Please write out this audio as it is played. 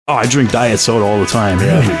Oh, I drink diet soda all the time.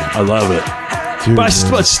 Yeah, I love it. Dude,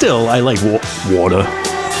 But still, I like water.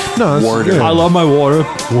 No, Water. I love my water.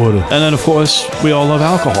 Water. And then, of course, we all love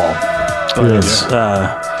alcohol. But Yes.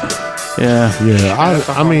 yeah.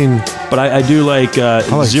 I mean, But I do like,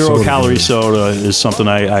 like zero soda, calorie man. soda is something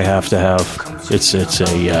I have to have. It's a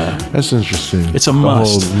that's interesting. It's a The whole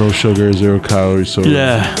must. no sugar, 0 calories. So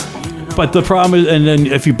yeah. But the problem is, and then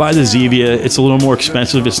if you buy the Zevia, it's a little more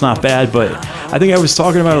expensive. It's not bad, but I think I was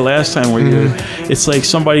talking about it last time where it's like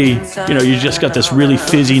somebody, you just got this really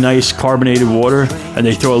fizzy, nice carbonated water, and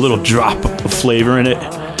they throw a little drop of flavor in it.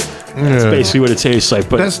 That's basically what it tastes like.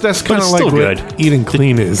 But That's but kind of it's like still what good. eating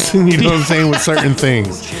clean is. You know what I'm saying? With certain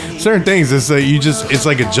things, it's like it's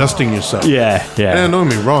like adjusting yourself. Yeah. And don't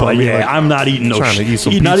get me wrong. But I mean, yeah, like, I'm not eating no trying to eat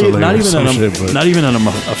some not pizza even, not later or even some I'm, shit, but- not even I'm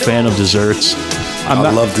a fan of desserts. I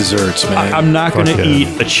love desserts, man. I'm not going to Fuck yeah.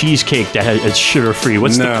 eat a cheesecake that has, it's sugar free.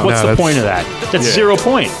 What's No. the No, point of that? That's 0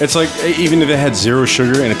 point. It's like, even if it had 0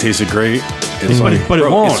 sugar and it tasted great, it's like, But it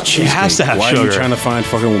bro, won't. it's It has cheesecake. to have Why are sugar. you trying to find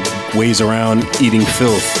fucking ways around eating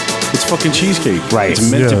filth? It's fucking cheesecake. Right. It's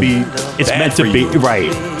meant to be. It's bad meant to for be you.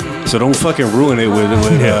 right. So don't fucking ruin it with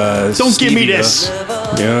Don't give me stevia. this.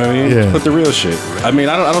 You know what I mean? Yeah. Put the real shit. I mean,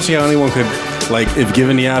 I don't see how anyone could, like, if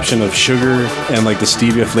given the option of sugar and like the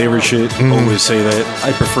stevia flavored shit, always say that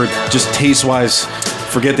I prefer just taste wise.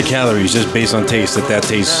 Forget the calories, just based on taste. That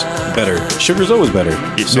tastes better. Sugar's always better.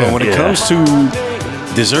 So when it comes to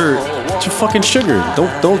dessert, it's your fucking sugar.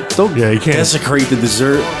 Don't Yeah, you can't- desecrate the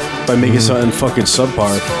dessert by making something fucking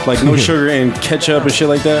subpar. Like no sugar and ketchup and shit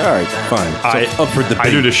like that. All right, fine. So up for debate.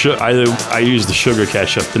 I do I use the sugar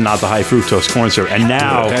ketchup, not the high fructose corn syrup. And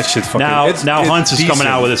now, That shit's fucking- now it's Hunt's is coming decent.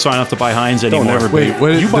 out with it, so I don't have to buy Heinz anymore. Don't ever Wait, be.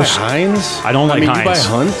 what is You buy this- Heinz? I don't like You buy Heinz.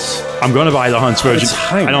 Hunt's? I'm going to buy the Hunt's version. It's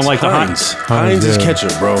Heinz. I don't like the Heinz. Heinz is yeah.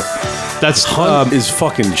 ketchup, bro. That's Hunt is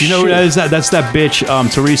fucking Do you know who that is? That's that bitch,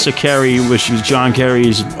 Teresa Carey, which is John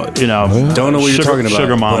Kerry's, Don't know what you're talking about.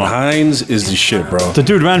 Sugar mama. But Heinz is the shit, bro. The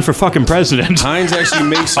dude ran for fucking president. Heinz actually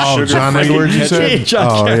makes the Oh, sugar. John free Edwards, you ketchup. said?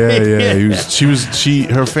 John Oh, Kerry.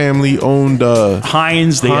 yeah. Her family owned.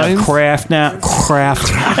 Heinz, they Heinz? have Kraft now. Kraft.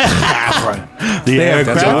 The have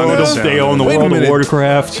aircraft. Kraft? They own the Wait a world of minute.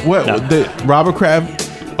 watercraft. What? No. Robert Kraft?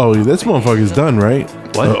 Oh, this motherfucker's done, right?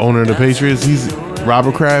 What? The owner of the Patriots. He's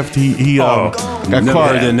Robert Kraft. He got never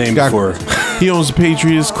caught. heard that name before. He owns the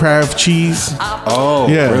Patriots. Kraft cheese. Oh,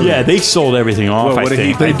 Yeah. really? Yeah, they sold everything off. Well, I what did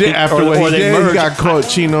he think do? They I did think- after or what he they did. He merged. got caught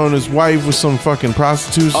cheating on his wife with some fucking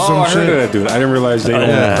prostitutes or Oh, some I heard shit. of that dude. I didn't realize they owned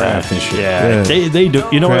Kraft and shit. Yeah. Yeah. They do.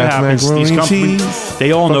 You know what Kraft happens? These macaroni companies, cheese,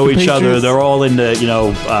 they all know fucking each other. Patriots. They're all in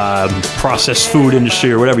the processed food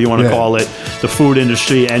industry or whatever you want to Yeah. call it, the food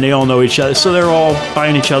industry, and they all know each other. So they're all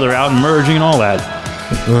buying each other out and merging and all that.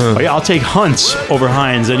 But yeah, I'll take Hunt's over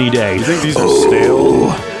Heinz any day. You think these are stale?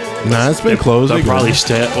 Nah, it's been closed. They'll They probably good.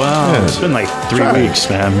 stay. Well, Yeah. it's been like 3 Try it. weeks,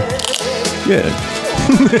 man. Yeah.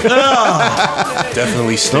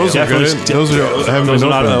 Definitely stale. Those are Definitely good. Those are haven't Those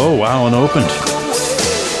been are not. opened. Oh wow, unopened.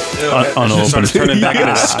 It Unopened. starts turning back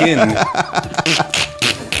into skin.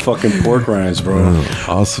 Fucking pork rinds, bro.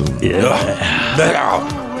 Awesome. Yeah.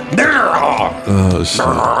 Oh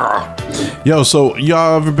shit. Yo, so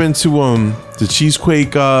y'all ever been to the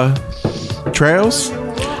Cheesequake trails?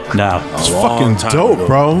 No. It's long fucking time dope, ago.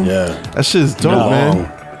 bro. Yeah. That shit's dope, No.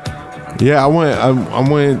 man. Yeah, I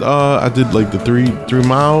went. I did like the 3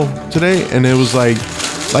 mile today, and it was like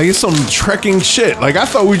it's some trekking shit. Like I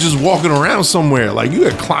thought we just walking around somewhere. Like you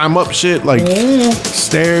could climb up shit, like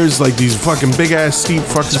stairs, like these fucking big ass steep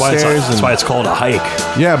fucking stairs. That's why it's called a hike.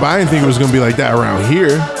 Yeah, but I didn't think it was gonna be like that around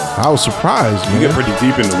here. I was surprised, You get man. pretty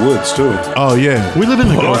deep in the woods too. Oh yeah, We live in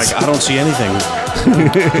the Like I don't see anything.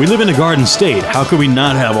 we live in the Garden State. How could we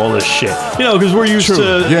not have all this shit? You know, because we're used True.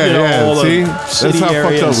 to Yeah, all see? the That's city how fucked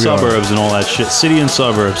area up and we are. suburbs and all that shit. City and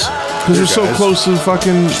suburbs. because we're so close to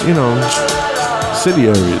fucking city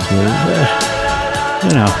areas, man.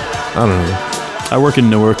 You know, I don't know. I work in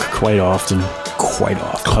Newark quite often.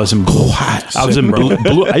 I was in Blue.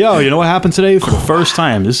 Yo, you know what happened today for the first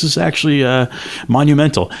time? This is actually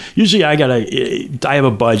monumental. Usually, I have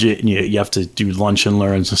a budget, and you have to do lunch and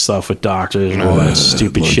learns and stuff with doctors and all that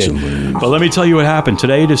stupid shit. But let me tell you what happened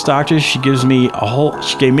today. This doctor, she gave me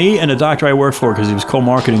and a doctor I work for because he was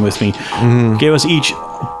co-marketing with me, gave us each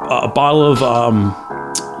a bottle of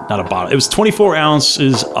not a bottle. It was 24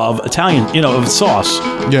 ounces of Italian, of sauce.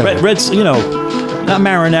 Yeah. Red, not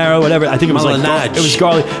marinara, whatever. I think it was Malinage. it was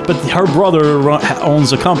garlic. But her brother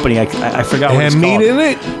owns a company. I forgot what It it's had called. meat in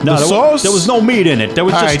it? No, the there sauce? was no meat in it. There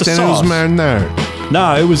was All just right, the then sauce. it was marinara.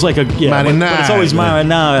 No, it was like a but it's always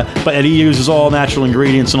marinara. But he uses all natural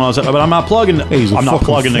ingredients and all that. But I'm not plugging. he's a I'm not fucking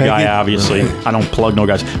plugging the guy. faggot. Obviously, I don't plug no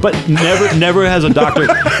guys. But never has a doctor.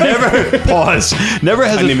 Never pause. Never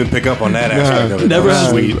has. I didn't even pick up on that aspect of it. Never That was has-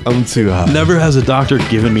 sweet. I'm too hot. Never has a doctor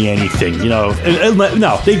given me anything, you know.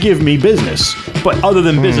 No, they give me business, but other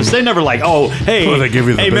than business, they never like, oh, hey, Oh, they give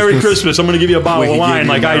you the hey, Merry business? Christmas, I'm going to give you a bottle Wait, of he wine gave you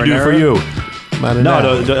like I do for marinara?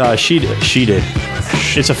 you. No, she did.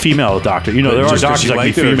 It's a female doctor. You know, there are Just 'cause doctors she that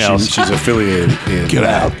liked be it, or females. She's affiliated. Get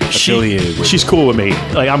out. Affiliated. With She's cool with me.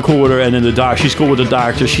 Like I'm cool with her, and then the doc. She's cool with the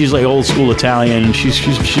doctor. She's like old school Italian. She's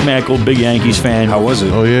mad cool, big Yankees fan. How was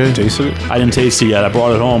it? Oh, yeah? Tasted it? I didn't taste it yet. I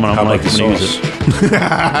brought it home, and I'm How like, about the I'm gonna use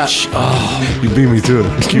sauce? it. You beat me to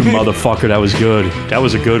it. You motherfucker, that was good. That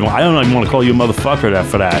was a good one. I don't even want to call you a motherfucker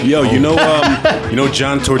for that. Yo, you know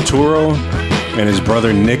John Torturo and his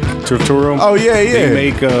brother Nick Torturo? Oh, yeah, yeah. They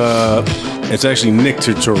make it's actually Nick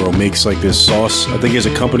Torturo makes like this sauce. I think he has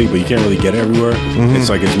a company, but you can't really get it everywhere. It's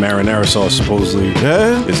like his marinara sauce supposedly.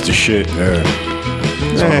 Yeah? It's the shit. Yeah.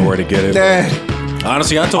 I don't know where to get it.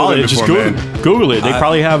 Honestly, I told Oh, him just before, Google, man. Google it. They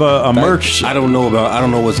probably have a merch. I don't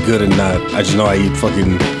know what's good and not. I just know I eat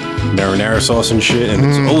fucking marinara sauce and shit, and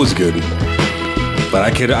it's always good. But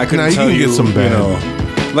I couldn't Nah, you tell can you, get some you bad. know,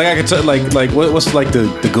 like I could tell, like what's like the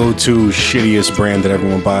go-to shittiest brand that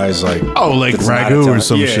everyone buys, like Oh, like that's not Ragu or Italian.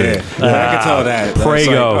 some yeah, shit. Yeah, I can tell that. That's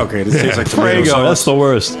Prego. Like, okay, this tastes like tomato Prego, sauce. that's the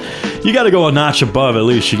worst. You got to go a notch above at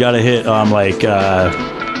least. You got to hit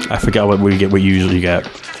I forgot what we usually get.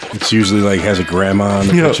 It's usually like has a grandma in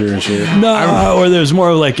the Yeah. picture and shit. No, or there's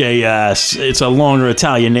more like it's a longer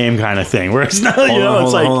Italian name kind of thing where it's not, you know,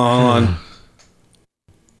 it's like hold on.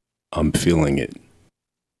 I'm feeling it.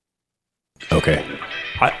 Okay.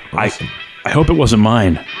 I hope it wasn't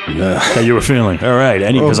mine Nah. that you were feeling. All right,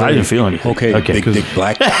 because I didn't feel anything. Okay. Big Dick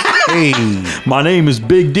Black. Hey. My name is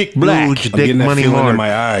Big Dick Black. Huge I'm dick getting that money feeling in mark.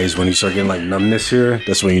 my eyes when you start getting like numbness here.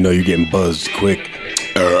 That's when you know you're getting buzzed quick.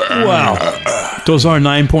 Wow, those are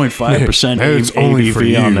 9.5% It's only for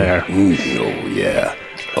ABV on you. there. Oh yeah.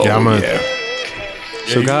 Oh Yeah, I'm a- yeah.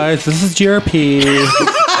 So guys, this is GRP.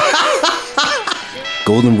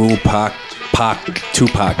 Golden Rule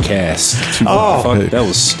Tupac cast. Oh. Fuck, that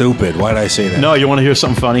was stupid. Why did I say that? No, you want to hear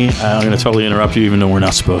something funny? I'm going to totally interrupt you, even though we're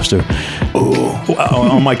not supposed to.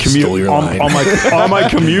 On my commute, Stole your line. on my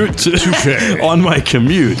commute to on my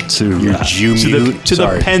commute to Jew to mute? the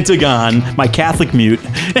Sorry. Pentagon, my Catholic mute,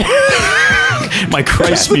 my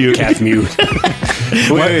Christ mute. Cat mute.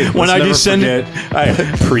 Wait, when I descend-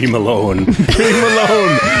 Pre Malone. Pre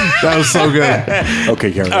Malone. That was so good.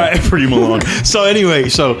 Okay, Karen. All right, pretty Malone. So anyway,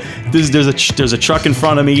 there's a truck in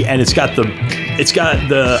front of me, and it's got the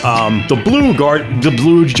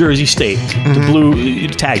blue Jersey State, the blue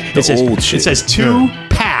tag. It says old shit. It says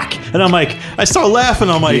 2-pack, and I'm like, I start laughing.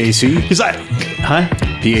 I'm like, PAC? He's like, huh?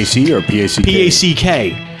 PAC or PACK?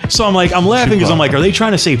 PACK. So I'm like, I'm laughing because I'm like, are they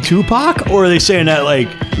trying to say Tupac, or are they saying that like,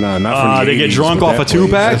 Nah, not from the they get 80s drunk with off a that place.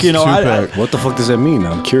 2-pack? That's You know, Tupac. What the fuck does that mean?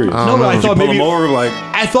 I'm curious. no, but I know. thought Pull maybe him over like.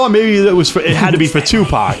 I thought maybe it had to be for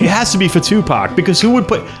Tupac. It has to be for Tupac because who would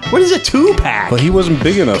put? What is a 2-pack? But he wasn't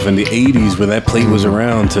big enough in the 80s when that plate was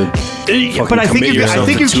around to. But I think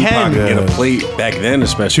you Tupac can. and get a plate back then,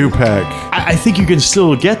 especially. 2-pack. I think you can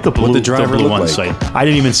still get the blue, the driver blue look ones. like? Like, I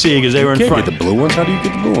didn't even see it because they were in You front. can't get the blue ones. How do you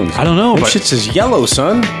get the blue ones? I don't know, That but shit says yellow,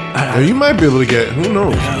 son. You might be able to get, who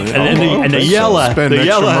knows? and the yellow, Spend the extra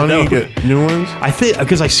yellow. money, no. get new ones. I think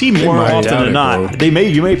because I see more might. often Doubt than it, not.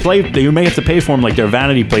 bro. You may have to pay for them like they're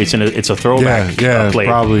vanity plates and it's a throwback plate.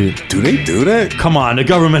 Probably. Do they do that? Come on, the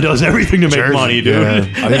government does everything to make Jersey, money, dude.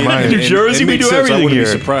 yeah. They might. New Jersey, It we makes do sense. I everything wouldn't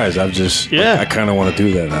here. be surprised. I've just, Yeah. I kind of want to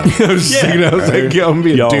do that now. I was thinking, I was like, yo, I'm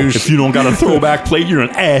being Yo, a douche. if you don't got a throwback plate, you're an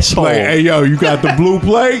asshole. Like, hey, yo, you got the blue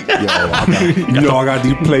plate? You know I got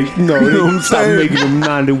these plates. No, You know what I'm stop saying? making them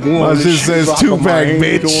 91. My shit says 2-pack,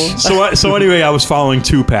 bitch. So anyway, I was following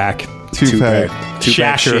 2-pack. 2-pack.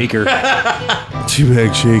 Two-pack Shaker. shaker.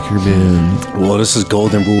 2-pack shaker, man. Well, this is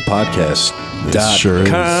Golden Rule Podcast. Sure is.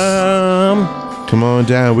 .com. Come on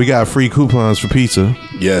down. We got free coupons for pizza.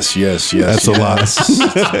 Yes. That's a lot.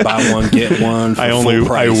 Buy one, get one for full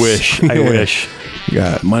price. I wish. We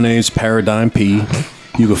got My name's Paradigm P.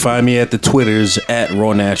 You can find me at the Twitters at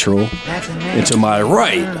Raw Natural. And to my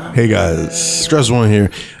right, Hey guys, Stress One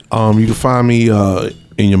here. You can find me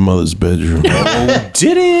in your mother's bedroom.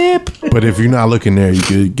 did it. But if you're not looking there, you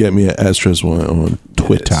could get me at Stress One on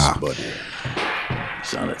Twitter.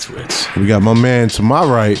 on the twits. We got my man to my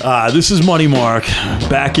right. This is Money Mark,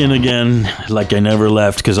 back in again like I never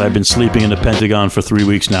left because I've been sleeping in the Pentagon for 3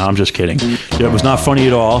 weeks now. I'm just kidding. Yeah, it was not funny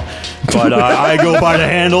at all, but I go by the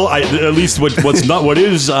handle. At least what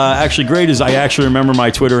is actually great is I actually remember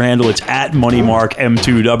my Twitter handle. It's at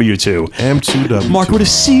MoneyMarkM2W2. M2W. Mark with a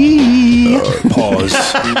C. Pause.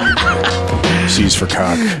 C's for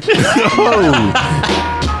cock.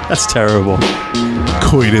 That's terrible.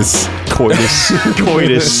 Coitus.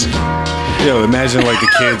 Coitus. Yo, imagine like the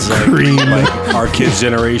kids, like our kids'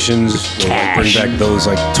 generations will like, bring back those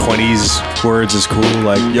like 20s words as cool.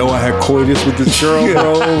 Like, yo, I had coitus with this girl,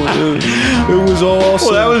 bro. It was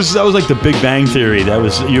awesome. Well, that was like the Big Bang Theory. That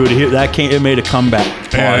was you would hear that came. It made a comeback.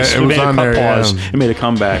 Pause. Yeah, it was on there. Pause. Yeah. It made a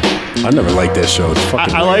comeback. I never liked that show. It's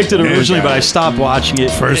fucking I liked it originally, but I stopped watching it.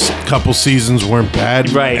 First couple seasons weren't bad,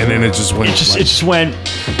 Right. And then it just went. It just went.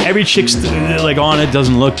 Every chick's like on it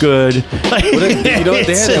doesn't look good. Like, Well, they had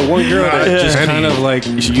that one girl that just Yeah. kind of like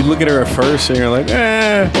you look at her at first and you're like,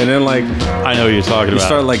 and then like I know what you're talking you about.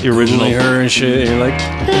 start like the original. Googling her and shit, and you're like,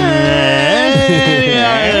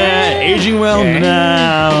 Aging well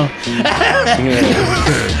now.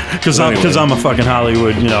 Because I'm a fucking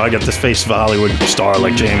Hollywood. You know, I got this face of a Hollywood star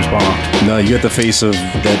like James Bond. no, you got the face of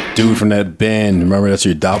that dude from that band. Remember, that's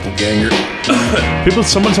your doppelganger.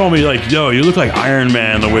 Someone told me like, yo, you look like Iron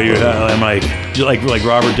Man the way you have. I'm like, you like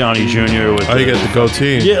Robert Downey Jr. with Oh, you got the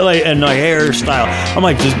goatee. yeah, like and my hairstyle. I'm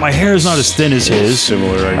like, my hair is not as thin as his.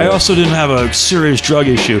 Similar, I I guess. also didn't have a serious drug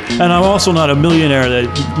issue, and I'm also not a millionaire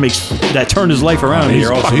that turned his life around.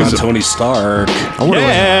 You're also he's not a- Tony Stark. I wonder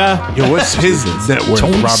yeah. Yo, what's his net worth?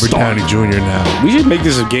 Tony Robert Stark. Downey Jr. now. We should make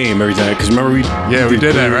this a game every time because remember we we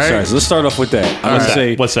did that, right? size. Let's start off with that. I'm What's gonna say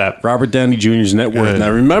that? What's that? Robert Downey Jr.'s net worth. Yeah.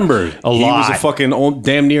 Now remember, he was lot. a fucking old,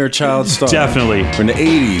 damn near child star. Definitely. from the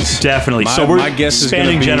 80s. Definitely. My, So we're my guess is going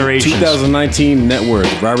spanning to be generations. 2019 net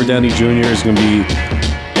worth. Robert Downey Jr. is going to be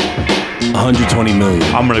 120 million.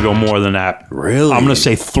 I'm gonna go more than that. Really? I'm gonna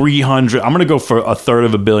say 300. I'm gonna go for a third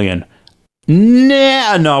of $1 billion.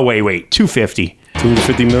 Nah, no, wait, 250.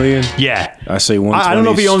 250 million. Yeah. I say 120. I don't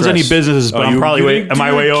know if he owns any stress. businesses, but I'm probably way. Am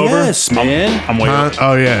I way over? Yes, man. I'm way. Huh?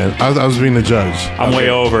 Oh yeah, I was being the judge. I'm way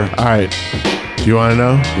over. All right, do you want to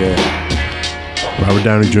know? Yeah. Robert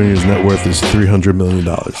Downey Jr.'s net worth is $300 million.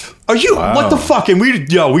 Are you? What the fuck? And we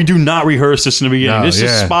do not rehearse this in the beginning. No, This is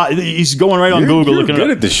yeah. spot. He's going right on Google You're looking good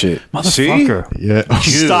it up. at this shit. Motherfucker. Yeah.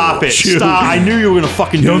 Stop it. Stop. I knew you were gonna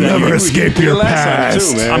fucking You'll do that. never You- escape you your did last time,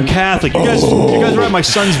 past. too, man. I'm Catholic. You guys were at my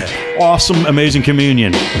son's awesome, amazing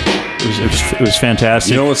communion. It was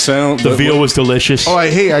fantastic. You know what sound? The veal was delicious. Oh,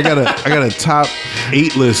 hey, I got a top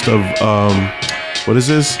 8 list of what is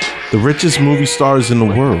this? The richest movie stars in the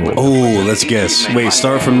world. Oh, let's guess. Wait,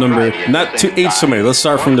 start from number not 8 so many. Let's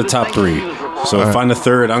start from the top 3. So find the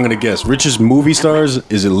third. I'm gonna guess. Richest movie stars?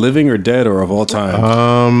 Is it living or dead or of all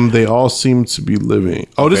time? They all seem to be living.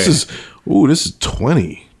 Oh, this Okay. is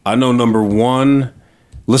 20. I know number 1.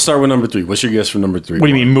 Let's start with number 3. What's your guess for number 3? What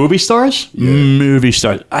do you mean, movie stars? Movie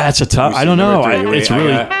stars. That's a tough. I don't know. It's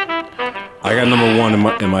really. I got number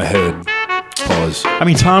 1 in my head. Pause. I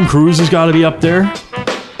mean, Tom Cruise has got to be up there,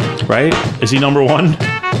 right? Is he number 1?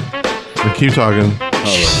 Keep talking.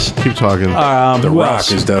 Keep talking. The who Rock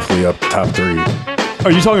else? is definitely up top 3.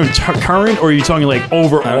 Are you talking current, or are you talking like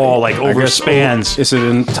overall, like I over guess spans? It's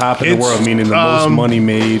in top in the It's, world, meaning the most money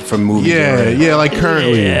made from movies. yeah, already. yeah, like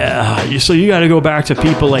currently. Yeah. So you got to go back to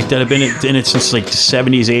people like that have been in it since like the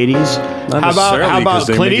 70s, 80s. Not How about necessarily, 'cause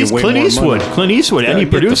they Clint make Eastwood? way Clint more Eastwood. money. Clint Eastwood. And he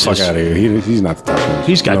Get the produces. fuck out of here. He's not the top one.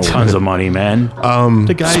 He's got tons of money, man.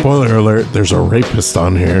 The guy. Spoiler alert, there's a rapist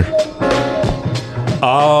on here.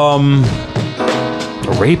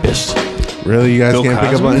 A rapist. Really? You guys Bill can't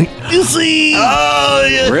pick up Cosby? on You see? Oh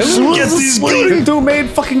yeah. Really? Get these The dude made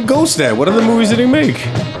fucking Ghost Dad. What other movies did he make?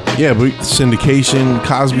 Yeah, but syndication,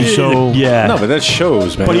 Cosby Show. Yeah. No, but that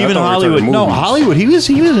shows, man. But I even thought we were Hollywood, talking no, movies. Hollywood. He was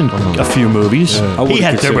in a few movies. I He wouldn't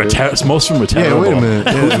had they were consider most of them were Yeah, terrible. wait a minute.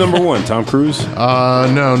 Who's Yeah. number 1? Tom Cruise?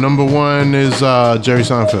 No, number 1 is Jerry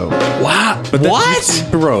Seinfeld. Wow. But that- What?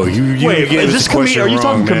 Bro, you Wait, gave is us this the question are you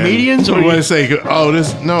talking wrong, man. comedians or What did I say? Oh,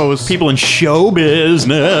 this no, it's people in show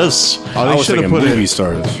business? Oh, I they was should have thinking put movie it.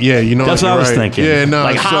 stars. Yeah, you know That's what I you're was right. thinking. Yeah, no,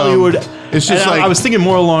 like it's, Hollywood. it's just and like I was thinking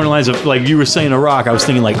more along the lines of like you were saying, The Rock. I was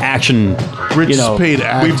thinking like action. Richest You know, paid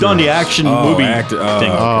we've done the actors. action movie actor-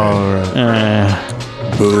 thing. Oh,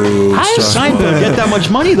 right. Boo. How does Seinfeld get that much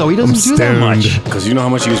money though? He doesn't do that stoned. much. Because you know how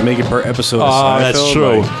much he was making per episode of Oh, Seinfeld? that's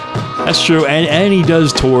true. Like, That's true. And he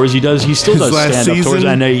does tours. He still His does last stand up tours. season,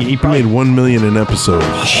 And he he probably made $1 million an episode.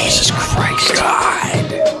 Jesus Christ.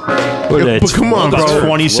 God. But come on, that's bro.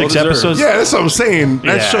 26 Well episodes. Yeah, that's what I'm saying.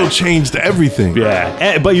 That Yeah. show changed everything.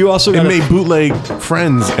 Yeah, but you also It got made bootleg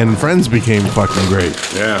Friends, and Friends became fucking great.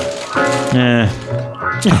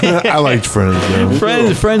 I liked Friends, man.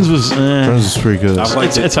 Friends was. Friends was pretty good. I've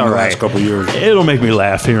liked It's it in all the right. last couple years. It'll make me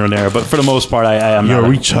laugh here and there, but for the most part, I am Yo, not. are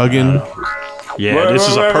we chugging? Yeah, this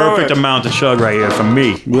is a perfect amount to chug right here for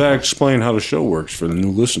me. We gotta explain how the show works for the new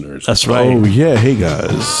listeners. That's right. Oh yeah, hey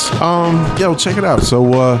guys. Yo, check it out. So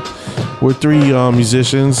we're three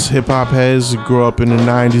musicians, hip hop heads, who grew up in the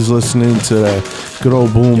 '90s listening to the good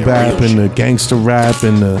old boom bap and the gangster rap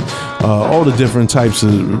and all the different types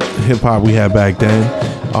of hip hop we had back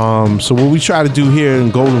then. So what we try to do here in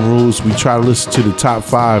Golden Rules, we try to listen to the top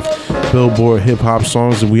 5 Billboard hip hop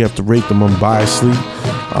songs, and we have to rate them unbiasedly.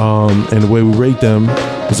 And the way we rate them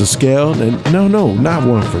is a scale. And no, not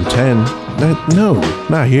 1 from 10.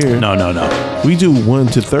 Not here. No. We do 1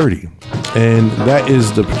 to 30. And that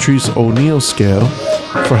is the Patrice O'Neal scale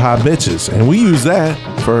for hot bitches. And we use that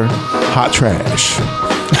for hot trash.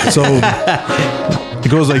 So it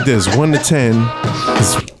goes like this. 1 to 10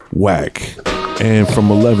 is whack. And from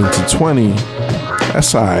 11 to 20,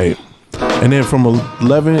 that's all right. And then from 22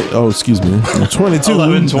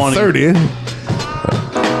 11, to 20. 30,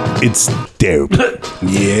 it's dope.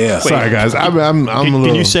 Yeah. Sorry, guys. I'm a little.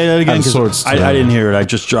 Can you say that again? 'Cause I didn't hear it. I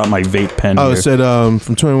just dropped my vape pen. Oh, here. it said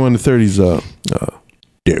from 21 to 30 is dope.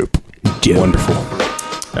 Wonderful.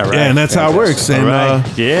 All right. Yeah, and that's how it works. All And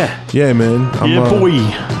right. Yeah. yeah, man. Yeah, boy.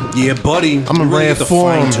 Yeah, buddy. I'm a really red get the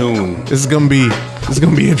form. fine tune. This is gonna be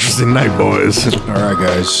interesting night, boys. All right,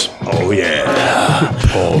 guys. Oh yeah.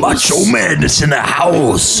 Macho Madness in the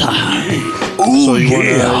house. Ooh, So you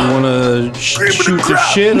wanna shoot the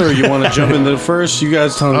shit, or you wanna jump into the first? You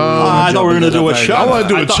guys tell me. I thought we were gonna do a chug. I want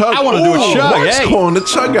to do a chug. I want to do a chug. Let's Hey, go on the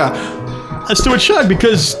chug guy. let's do a chug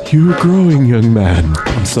because You're growing, young man.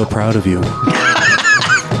 I'm so proud of you.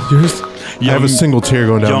 I have a single tear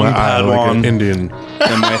going down young my eye like an Padawan. Indian.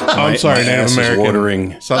 I'm sorry, Native ass is American.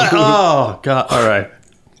 watering. oh god. All right.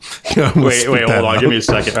 Wait, hold on. Give me a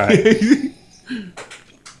second.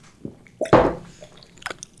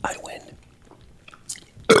 I win.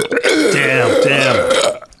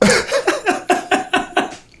 Damn.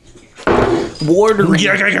 Watering.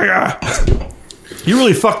 You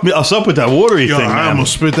really fucked us up with that watery Yo, thing, I man.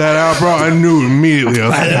 almost spit that out, bro. I knew immediately. I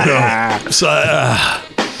was like, no. So,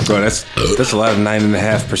 Bro, that's a lot of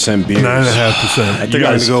 9.5% beers. 9.5%. I think I'm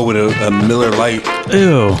gonna go with a Miller Lite.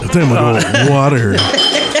 ew. I think I'm gonna go with water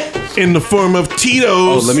in the form of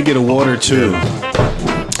Tito's. Oh, let me get a water too.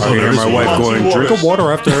 I hear my wife going, drink a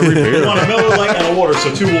water after every beer. On a Miller Lite and a water,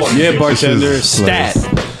 so 2 waters. Yeah, bartender. Stat.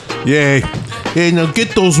 Yeah, now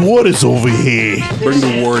get those waters over here. Bring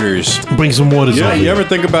the waters. Bring some waters Yeah, over you here. ever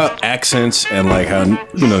think about accents and like how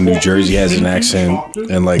New Jersey has an accent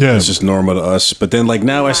and like Yeah. it's just normal to us. But then like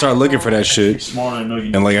now I start looking for that shit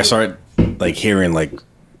and like I start like hearing like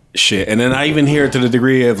shit, and then I even hear it to the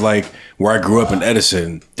degree of like where I grew up in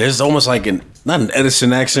Edison. There's almost like not an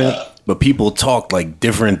Edison accent, but people talk like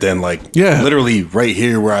different than like Yeah. literally right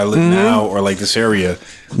here where I live now or like this area.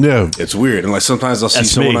 Yeah. It's weird, and like sometimes I'll see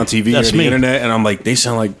That's someone me. on TV That's or the me. internet, and I'm like, they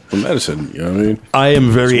sound like from Edison. You know what I mean? I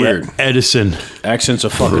am very It's weird. Edison. Accents are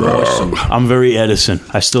fucking awesome. I'm very Edison.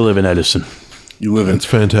 I still live in Edison. You live in It's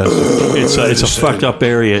fantastic. It's a fucked up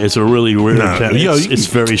area. It's a really weird town. yo, It's, you- it's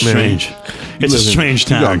very man, strange. It's a strange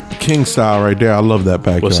You town. got King style right there. I love that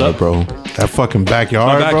backyard, What's up? bro. That fucking backyard,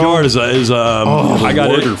 My backyard bro. is I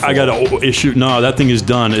got it. I got to issue. No, that thing is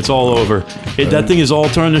done. It's all over. That thing is all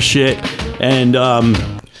turned to shit, and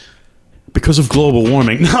because of global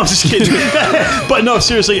warming. No, I'm just kidding. But no,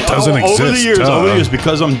 seriously. Doesn't over the exist, years, duh. over the years,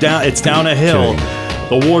 because I'm down. It's down a hill.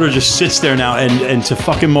 The water just sits there now, and to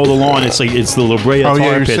fucking mow the lawn, it's like it's the La Brea Oh, yeah,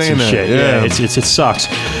 tar you're pits saying and that, shit. yeah. It sucks.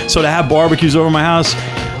 So to have barbecues over my house,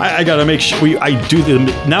 I gotta make sure we do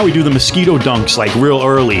the mosquito dunks like real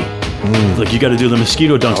early. Like you got to do the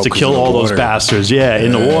mosquito dunks to 'cause kill of the all those water. bastards. Yeah,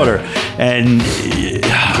 in the water, and You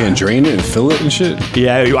can't drain it and fill it and shit.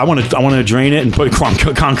 yeah, I want to drain it and put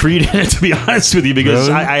concrete in it. To be honest with you, because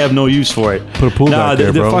Really? I have no use for it. Put a pool back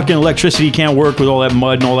there, the bro. fucking electricity can't work with all that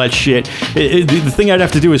mud and all that shit. The thing I'd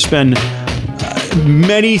have to do is spend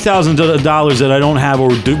many thousands of dollars that I don't have or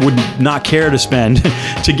would not care to spend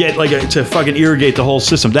to get to fucking irrigate the whole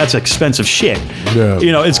system. That's expensive shit. Yeah.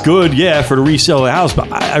 You know, it's good, yeah, for to resell the house,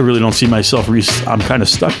 but I really don't see myself. I'm kind of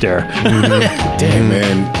stuck there. Damn,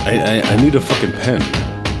 man, I need a fucking pen.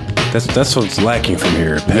 That's what's lacking from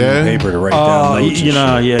here. Pen Yeah? and paper to write down notes. you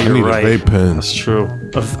know, yeah, I you're need right. a vape pen. That's true.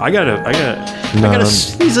 I got Nah, a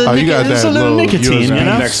squeeze of oh, you got there's that a little little nicotine, USB you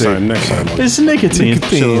know? Next time. It's nicotine.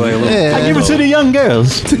 Nicotine. So, like, a little- I give it to the young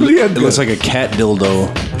girls. It looks like a cat dildo.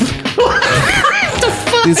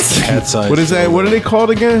 Cat size. What is that? What are they called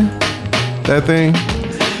again? That thing?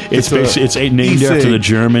 It's named E-cig. after the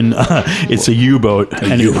German. It's a U-boat.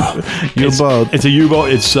 U-boat. It's a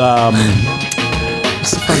U-boat. It's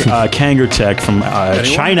Kangertech from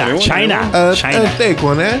China. China. China. Take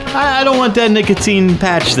one, eh? I don't want that nicotine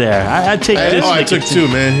patch there. I take this. I took nicotine.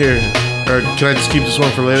 2, man. Here. Or can I just keep this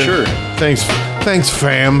one for later? Sure. Thanks,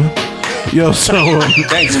 fam. Yo, so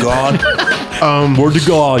Thanks, God. Word to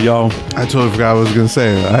God, yo. I totally forgot what I was gonna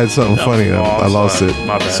say. I had something funny. I lost sorry. it.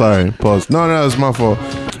 My bad. Sorry. Pause. No, it's my fault.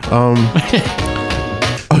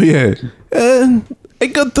 Oh yeah. I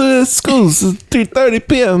got to school. It's 3:30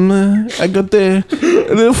 p.m. I got the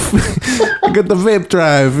vape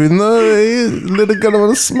drive. You know, little girl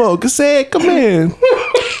want to smoke. I say, hey, come in.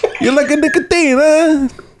 You like a nicotine, huh?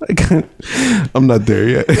 I'm not there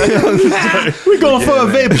yet. We're going for a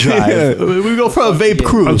vape drive. Yeah. We go for a vape I'm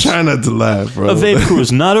cruise. trying not to laugh, bro. A vape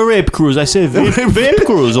cruise, not a rape cruise. I said vape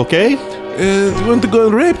cruise, okay? You want to go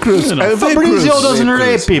on rape cruise? You know, Vape Fabrizio cruise. doesn't Vape rape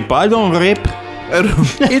cruise. people. I don't rape.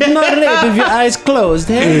 It's not rape if your eyes closed,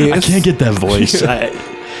 hey? I can't get that voice.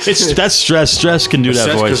 That's stress. Stress can do that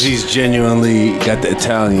That's because voice. he's genuinely got the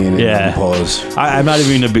Italian in Yeah. him. Pause. I'm not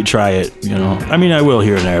even gonna try it. You know, I mean, I will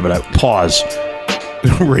here and there, but I pause.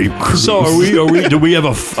 Rape cruise. So are we? Do we have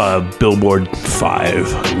a Billboard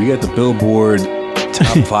 5? We got the Billboard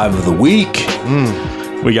top 5 of the week.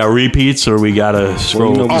 We got repeats, or we gotta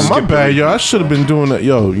scroll? Well, you know, Oh, my Skip bad, yo. I should have been doing that.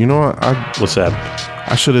 Yo, you know what? What's that?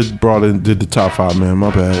 I should have did the top 5, man. My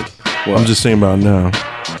bad. What? I'm just saying about now.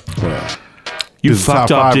 You Did the fucked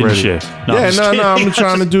top up, 5 didn't ready. you? Yeah, I'm just no. kidding. I'm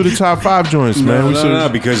trying to do the top 5 joints, man. We should. No,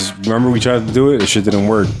 because remember we tried to do it, the shit didn't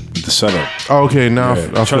work. The setup. Oh, okay, now Yeah, I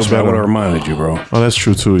feel trust me, I would have better. reminded you, bro. Oh, that's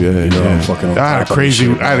true too. Yeah, know, yeah. I'm fucking on I had a top of the crazy.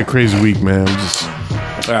 shit, I had a crazy week, man. I'm just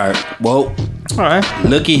All right. Well, All right.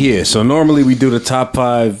 looky here. So normally we do the top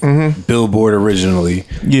 5 Billboard originally,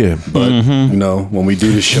 yeah. but you know when we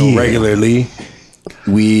do the show Yeah. regularly,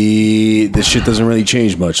 this shit doesn't really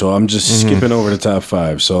change much. So I'm just skipping over the top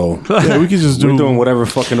 5. So Yeah, we could just do. we're doing whatever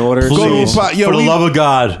fucking order. Please, Go to a yo, for the we- love of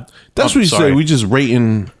God. That's Oh, what you sorry. say. We just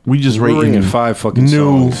rating. We're rating 5 fucking new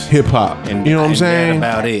songs. hip hop. You know what I'm saying?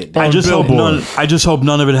 About it. I on just hope Billboard.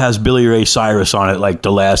 none of it has Billy Ray Cyrus on it, like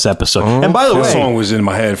the last episode. And by the That way, song was in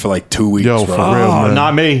my head for like 2 weeks, Yo, bro. for real, oh, man.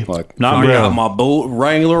 not me, Like, not I me. got my boat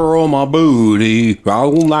Wrangler on my booty. I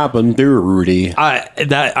will not be dirty. I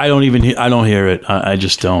don't hear it. I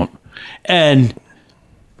just don't. And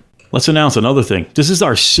let's announce another thing. This is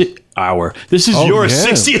our This is Oh, your yeah.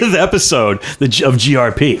 60th episode of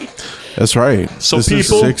GRP. That's right. So This is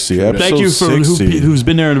people, 60, thank you for episode 60. who's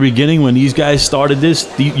been there in the beginning when these guys started this.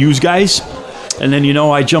 Use guys. And then,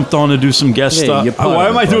 I jumped on to do some guest Yeah, stuff. you're part Why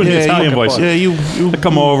of am I it, doing bro. the Yeah, Italian you- voice? Yeah, you I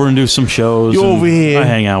come over and do some shows. You and over here. I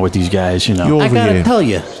hang out with these guys, You I over gotta here. tell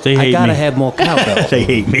you, They I hate gotta me. have more cowbell. They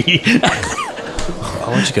hate me.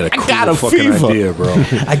 Why don't you get a cool got a fucking fever. idea, bro?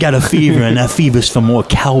 I got a fever, and that fever's for more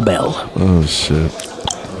cowbell. Oh shit.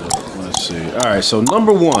 Let's see. All right, so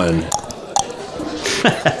number 1.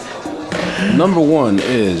 Number 1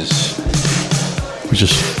 is Which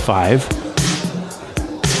is 5.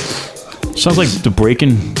 Sounds like the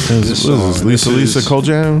breaking. What is this? Lisa This is- Cold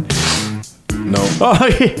Jam? no. Oh,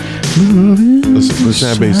 yeah. Listen to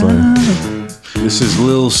that bass line. This is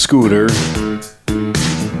Lil Scooter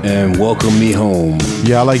and Welcome Me Home.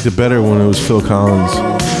 Yeah, I liked it better when it was Phil Collins.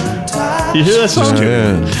 You hear that song?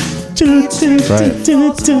 Yeah. Right.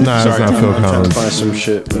 Nah, it's not Phil I'm trying to Collins. find some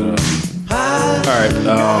shit. But, all right.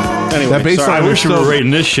 Anyway, That bass sorry, I line wish we were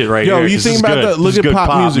rating this shit right Yo, here. you This think is about good. that? Look This is at good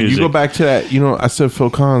pop music. You go back to that. I said Phil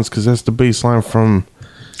Collins because that's the bass line from.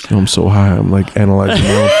 I'm so high. I'm like analyzing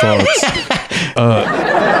my own thoughts.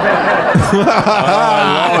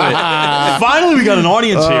 Finally, we got an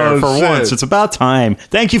audience here Oh, for shit. once. It's about time.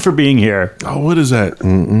 Thank you for being here. Oh, what is that?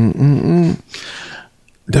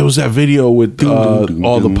 There was that video with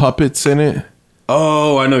all the puppets in it.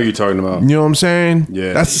 Oh, I know what you're talking about. You know what I'm saying?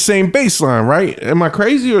 Yeah. That's the same bass line, right? Am I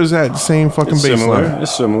crazy or is that the same fucking bass Similar. line?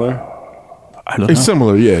 It's similar. I don't It's know.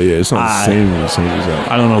 similar, yeah. It's not the same as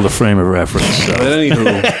that. I don't know the frame of reference. So. But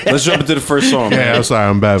anywho, let's jump into the first song. Yeah, man. I'm sorry,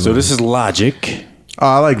 I'm bad. So this is Logic. Oh,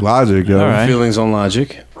 I like Logic, yo. All right. Feelings on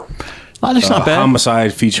Logic. Logic's not bad.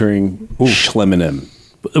 Homicide featuring Schleminem.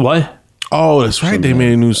 What? Oh, that's right. They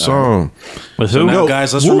made a new song. With who? Now,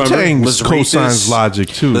 guys, let's remember. Wu-Tang Let's rate co-signs this. Logic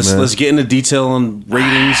too, Let's man. get into detail on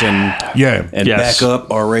ratings and Yeah. Yes. back up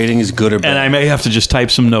our ratings, good or bad. And I may have to just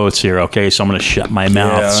type some notes here, okay? So I'm going to shut my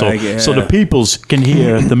mouth so the peoples can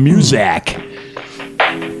hear the music.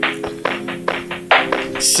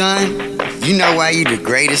 Son, you know why you the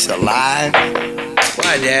greatest alive?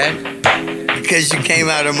 Why, Dad? Because you came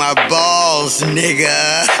out of my balls, nigga.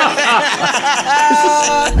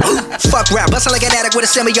 Fuck rap, bustin' like an addict with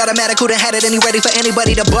a semi-automatic. Who done had it and he ready for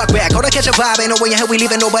anybody to buck back. Hold on, catch a vibe, ain't no way in hell we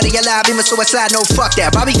leaving nobody alive. Even suicide, no fuck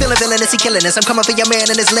that. Bobby feeling villainous, he killing us. I'm coming for your man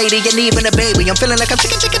and his lady, and even a baby. I'm feeling like I'm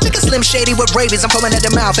chicken, Slim Shady with rabies. I'm foaming at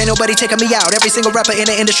the mouth, ain't nobody taking me out. Every single rapper in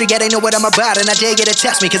the industry, yeah, they know what I'm about. And I dare you to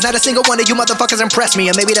test me, cause not a single one of you motherfuckers impress me.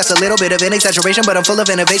 And maybe that's a little bit of an exaggeration, but I'm full of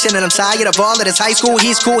innovation. And I'm tired of all of this high school.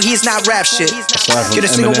 He's cool, he's not rap shit. Get a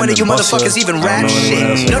single one of you motherfuckers even rap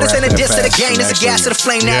shit. No, this ain't a diss to the game, this a gas to the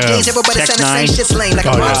flame. Nowadays, everybody saying the same shit's lame. Like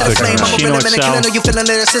a bomb to the flame, I'm moving a minute, I know you feeling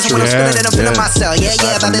lyricism when I'm spinning and I'm feeling myself. Yeah,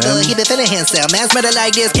 Bobby Bill, he been feeling himself. Man's better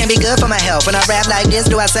like this, can't be good for my health. When I rap like this,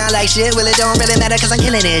 do I sound like shit? Well, it don't really matter cause I'm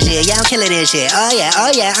killing this shit. Yeah, I'm killing this shit. Oh yeah,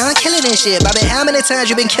 I'm killing this shit. Bobby, how many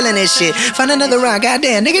times you been killing this shit? Find another round,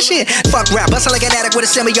 goddamn, nigga shit. Fuck rap, bustin' like an addict with a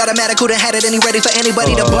semi-automatic. Who done had it and he ready for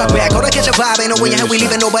anybody to buck back. Hold on, catch a vibe, ain't no way in hell we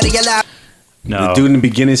leaving nobody alive. No. The dude in the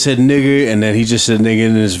beginning said nigga, and then he just said nigga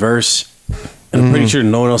in his verse. And I'm pretty sure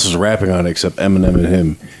no one else was rapping on it except Eminem and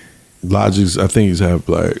him. Logic's, I think he's half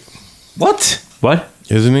black. What?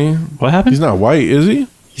 Isn't he? What happened? He's not white, is he?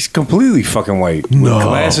 He's completely fucking white. No. With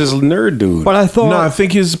glasses, nerd dude. But I thought... No, I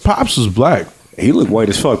think his pops was black. He looked white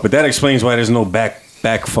as fuck, but that explains why there's no back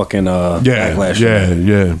fucking backlash.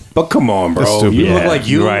 Yeah. But come on, bro. You look like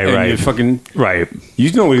you. Right. You fucking... Right.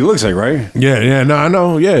 You know what he looks like, right? Yeah. No, I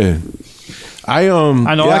know. Yeah. I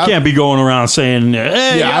know. I can't be going around saying,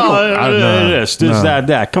 "Hey, I don't. This,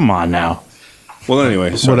 that." Come on now. Well,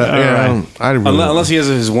 anyway, so I didn't really unless he has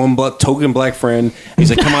his one token black friend,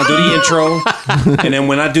 he's like, "Come on, do the intro," and then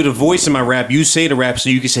when I do the voice in my rap, you say the rap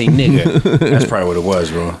so you can say "nigga." That's probably what it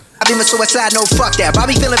was, bro. I be my suicide, no fuck that.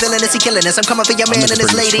 Bobby feeling villainous, he killing us. I'm coming for your man and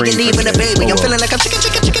his lady, and even a baby. I'm feeling like I'm chicken,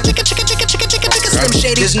 Slim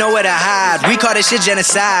Shady. There's nowhere to hide. We call this shit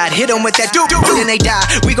genocide. Hit them with that doop, and they die.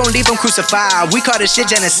 We gon' leave them crucified. We call this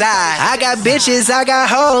shit genocide. I got bitches, I got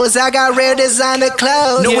hoes, I got rare designer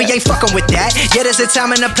clothes. No, we ain't fucking with that. Yeah, there's a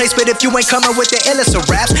time and a place, but if you ain't coming with the illest of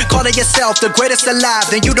raps, calling yourself the greatest alive,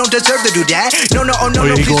 then you don't deserve to do that. No,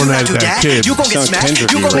 please do not do that. You gon' get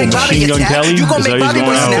smacked. You gon' make Bobby attack. You gon' make Bobby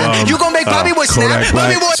boy snap. You gon' make Bobby boy snap. Kodak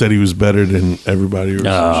Black said he was better than everybody.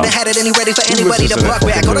 Had it any ready for anybody to buck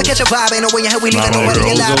back. Hold on, catch a vibe, ain't no way in hell we leaving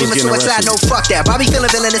nobody alive. Even suicide, no fuck that. Bobby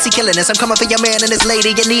feeling villainous, he killing us. I'm coming for your man and his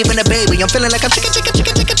lady, and even a baby. I'm feeling like I'm chicken,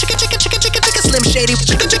 Slim Shady.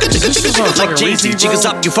 Like Jay-Z, jiggers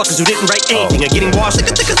up, you fuckers who didn't write anything are getting washed.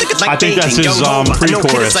 I think that's his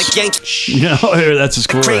pre-chorus. No, that's his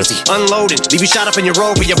chorus. Crazy, unloaded, leave you shot up in your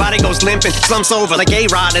rover. Your body goes limping, slumps over like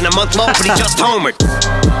A-Rod in a month long, but he just homered.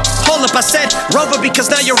 Hold up, I said Rover because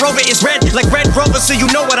now your Rover is red like Red Rover, so you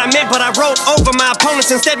know what I meant. But I wrote over my opponents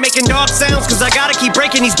instead, making dog sounds, cause I gotta keep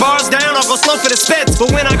breaking these bars down. I'll go slow for the speds,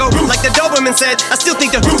 but when I go like the Doberman said, I still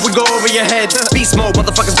think the roof would go over your head. Beast mode,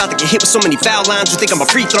 motherfuckers about to get hit with so many foul lines. You think I'm a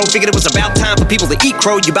free throw? Figured it was about time for people to eat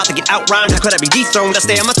crow. You about to get outrhymed? How could I be dethroned? I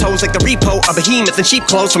stay on my toes like the repo, a behemoth in cheap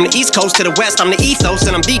clothes. From the east coast to the west, I'm the ethos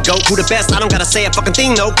and I'm the GOAT. Who the best? I don't gotta say a fucking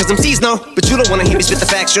thing though, cause MCs know. But you don't wanna hear me spit the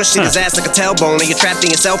facts. Your shit is ass like a tailbone, and you're trapped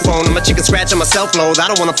in your cell phone. I'm a chicken scratch on my self-load. I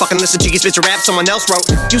don't wanna fucking listen to you spit your rap someone else wrote.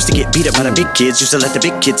 Used to get beat up by the big kids, used to let the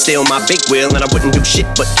big kids steal my big wheel, and I wouldn't do shit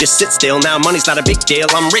but just sit still. Now money's not a big deal.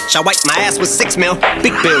 I'm rich, I wipe my ass with 6 mil.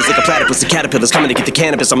 Big bills like a platypus, the caterpillars coming to get the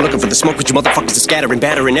cannabis. I'm looking for the smoke, but you motherfuckers are scattering,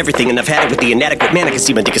 battering everything, and I've had it with the inadequate man. I can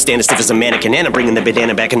see my dick is standing stiff as a mannequin, and I'm bringing the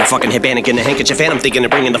bandana back in the fucking headband and the handkerchief, and I'm thinking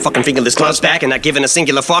of bringing the fucking fingerless gloves back, and not giving a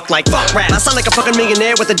singular fuck like fuck rap. I sound like a fucking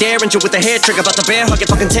millionaire with a derringer with a hair trigger, about the bear hugging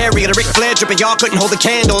fucking terrier, the Ric Flair dripping. Y'all couldn't hold a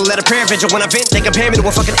candle, let a prayer vigil when I vent. They compare me to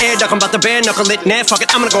a fucking air duck. I'm about to bare knuckle it. Nah, fuck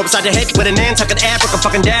it, I'm gonna go upside the head with a Nantucket Africa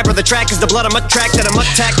fucking dabber. The track is the blood I'm attracted. I'm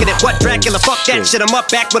attacking it. What Dracula? Fuck that shit. I'm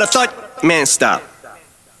up back with a thud. Man, stop.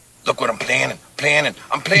 Look what I'm planning.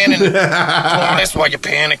 I'm planning all this while you're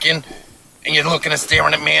panicking, and you're looking and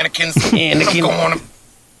staring at mannequins. And I'm going to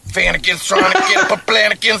Fannikins, trying to get up a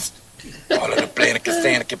Plannikins. All of the Plannikins,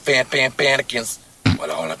 Anakin, Panikins.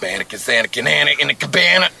 Well, all the mannequins, Anakin, Anna in the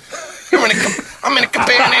cabana. I'm in a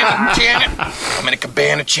cabana chanting. I'm in a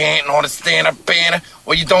cabana chanting all the stand-up banner.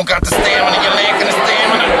 Well, you don't got the stamina, you're lacking the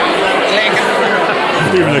stamina.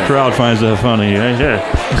 Even the crowd finds that funny.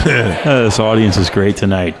 This audience is great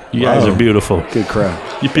tonight. You guys are beautiful. Good crowd.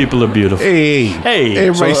 You people are beautiful. Hey.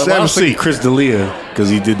 Everybody have a seat. Chris D'Elia, because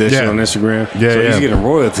he did that shit on Instagram. Yeah, he's getting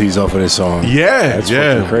royalties off of this song. That's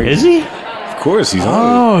fucking crazy. Is he? Of course, he's on it.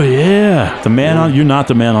 Oh, yeah. The man on... You're not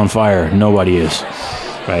the man on fire. Nobody is.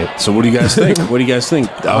 Right. So what do you guys think?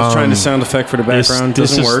 I was trying to sound effect for the background.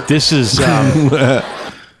 Doesn't work. This is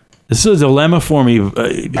this is a dilemma for me.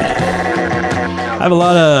 I have a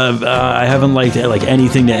lot of I haven't liked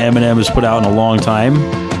anything that Eminem has put out in a long time.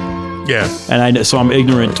 Yeah. And so I'm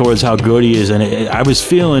ignorant towards how good he is. And I was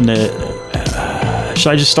feeling that.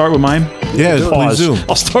 Should I just start with mine? Yeah, please do.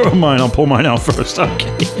 I'll start with mine. I'll pull mine out first.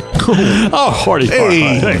 Okay. Oh, hardy part.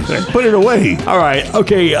 Hey, put it away. All right.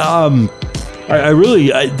 Okay. I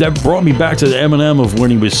really that brought me back to the Eminem of when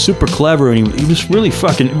he was super clever and he was really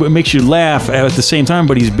fucking. It makes you laugh at the same time,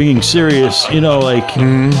 but he's being serious. You know, like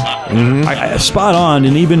I spot on.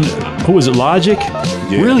 And even who was it? Logic.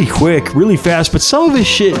 Yeah. Really quick, really fast. But some of his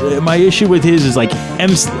shit. My issue with his is like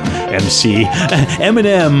Eminem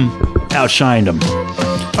outshined him.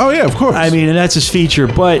 Oh yeah, of course. I mean, and that's his feature,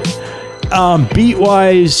 but. Beat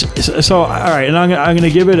wise, so all right, and I'm gonna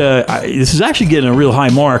give it this is actually getting a real high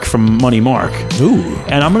mark from Money Mark. Ooh,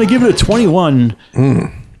 and I'm gonna give it a 21.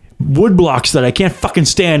 Wood blocks that I can't fucking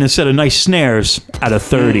stand instead of nice snares out of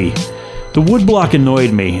 30. The wood block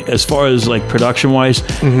annoyed me as far as like production wise.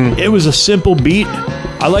 It was a simple beat.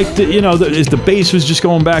 I liked it, the bass was just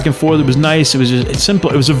going back and forth. It was nice. It was just simple.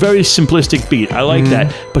 It was a very simplistic beat. I like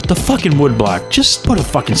that. But the fucking wood block, just put a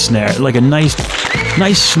fucking snare, like a nice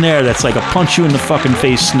snare that's like a punch you in the fucking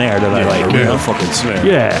face snare that I like. A real fucking snare.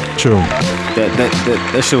 Yeah. True.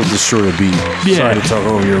 That shit will destroy the beat. Yeah. Sorry to talk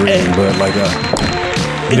over your rating, but like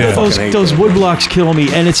those wood blocks kill me,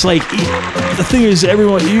 and it's like the thing is,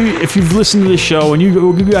 everyone, if you've listened to this show, and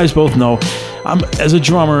you guys both know, I'm as a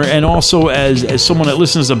drummer and also as someone that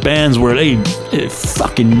listens to bands where they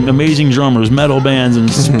fucking amazing drummers, metal bands and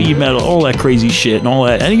speed metal, all that crazy shit and all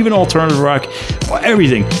that, and even alternative rock,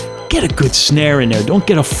 everything. Get a good snare in there. Don't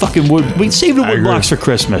get a fucking wood. We save the wood blocks for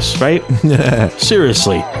Christmas, right?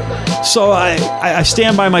 Seriously. So I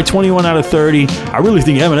stand by my 21 out of 30. I really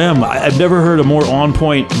think Eminem, I've never heard a more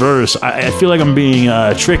on-point verse. I feel like I'm being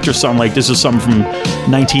tricked or something, like this is something from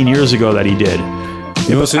 19 years ago that he did.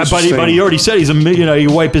 But he already said he's a millionaire.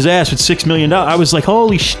 You wipe his ass with $6 million. I was like,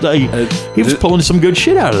 holy shit. He was pulling some good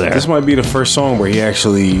shit out of there. This might be the first song where he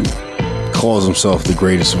actually calls himself the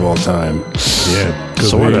greatest of all time. Yeah.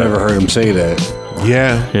 So I've never heard him say that.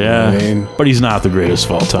 Yeah. Yeah. I mean, but he's not the greatest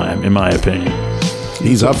of all time, in my opinion.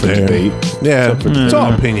 He's up there. Debate. Yeah. It's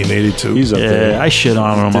all opinionated too. He's up there. I shit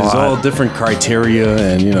on him a lot. There's all different criteria,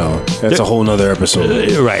 and that's a whole nother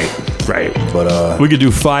episode. Right. But we could do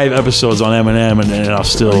 5 episodes on Eminem, and I'll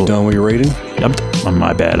still. Are you done with your rating? I'm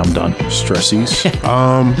my bad. I'm done. Stressies.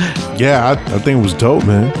 Yeah, I think it was dope,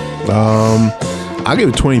 man. I give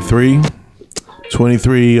it 23.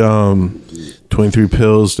 23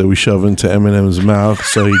 pills that we shove into Eminem's mouth,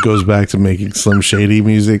 so he goes back to making Slim Shady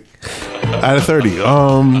music. Out of 30.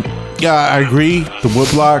 Yeah, I agree. The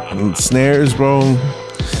woodblock and snares, bro.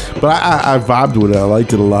 But I vibed with it. I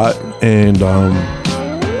liked it a lot. And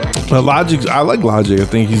Logic, I like Logic. I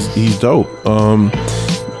think he's dope.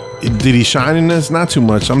 Did he shine in this? Not too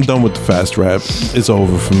much. I'm done with the fast rap. It's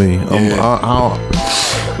over for me.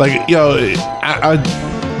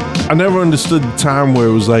 I never understood the time where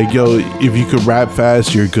it was like, yo, if you could rap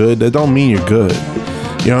fast, you're good. That don't mean you're good.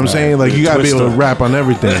 You know what I'm saying? Like, you gotta be able to rap on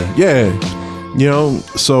everything. Yeah.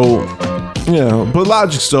 So, but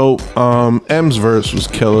Logic's dope. M's verse was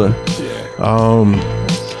killer.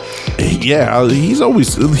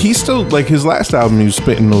 He's still, like, his last album, he was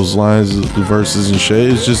spitting those lines, the verses and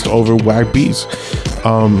shit. It's just over whack beats.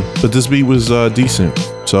 But this beat was decent.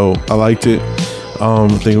 So I liked it. I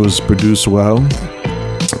think it was produced well.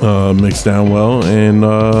 Mixed down well, and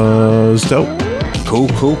it's dope. Cool.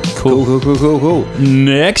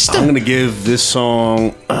 Next, I'm gonna give this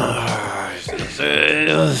song. I'm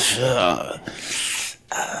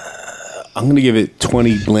gonna give it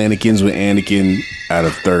 20 Blanikins with Anakin out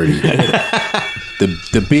of 30.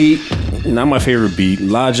 The beat, not my favorite beat.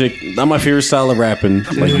 Logic, not my favorite style of rapping,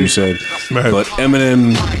 like you said. Right. But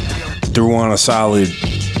Eminem threw on a solid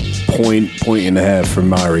point and a half for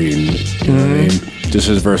my rating. You know what I mean? Just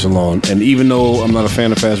his verse alone. And even though I'm not a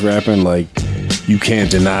fan of fast rapping, like, you can't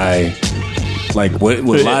deny, like, what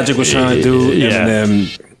Logic was trying to do, Eminem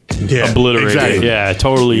obliterated. Exactly. Yeah,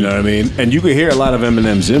 totally. You know what I mean? And you could hear a lot of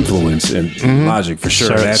Eminem's influence in Logic for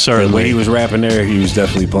sure. Certainly. The way he was rapping there, he was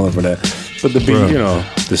definitely pulling for that. But the beat,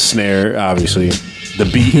 the snare, obviously. The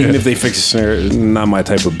beat, even if they fix the snare, not my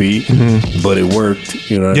type of beat, but it worked.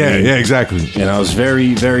 You know what I mean? Yeah, exactly. And I was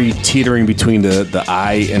very, very teetering between the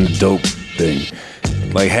I and the dope thing.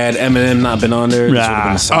 Like, had Eminem not been on there, this would have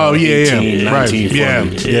been a solid 18, 19,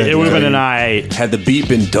 20. It would have been an I. Had the beat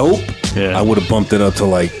been dope, I would have bumped it up to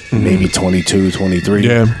like maybe 22, 23.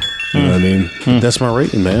 Yeah. You know what I mean? That's my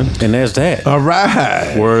rating, man. And that's that. All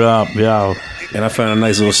right. Word up, yeah. And I found a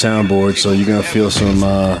nice little soundboard, so you're gonna feel some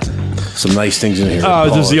some nice things in here. Oh,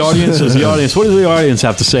 does the audience? What does the audience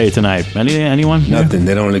have to say tonight? Anyone? Nothing.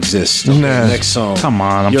 They don't exist. Okay, Nah. Next song. Come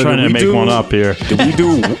on, I'm Yo, trying did to we make do- one up here. Did we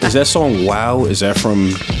do? Is that song "Wow"? Is that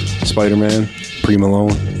from Spider-Man? Pre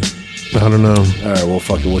Malone. I don't know. All right. Well,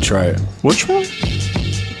 fuck it. We'll try it. Which one?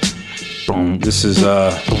 This is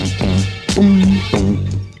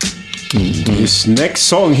This next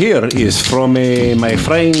song here is from my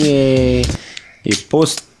friend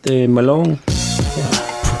Post Malone.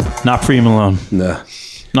 Not Free Malone. Nah.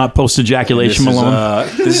 Not Post Ejaculation Malone.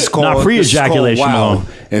 This is called Not Free this is called Ejaculation Wow. Malone.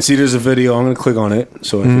 And see, there's a video. I'm gonna click on it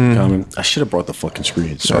so I can comment. I should have brought the fucking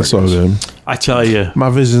screen. Sorry, That's all guys. good. I tell you, My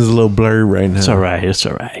vision's a little blurry right now. it's all right. It's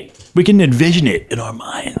all right. We can envision it in our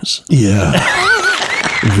minds. Yeah.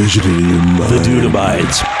 Vision in your mind. The dude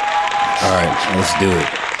abides. All right, let's do it.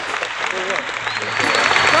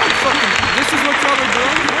 This is what y'all are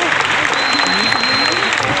doing?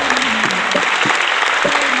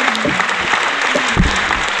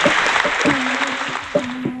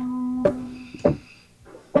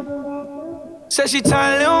 Said she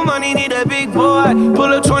tired, little money, need a big boy. Pull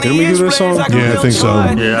up 20 Didn't we do inch this song? blades like a Yeah, I real think so.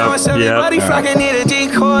 toy. Yeah, Now it's yeah. everybody flocking, need a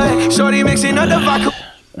decoy. Shorty mixing up the vodka.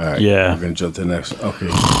 All right, Yeah. we're gonna jump to the next. Okay.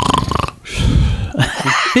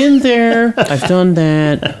 Been there. I've done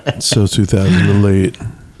that. So 2008.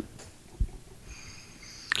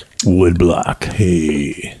 Woodblock.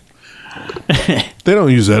 Hey. They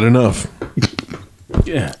don't use that enough.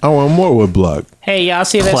 Yeah. I want more wood block. Hey, y'all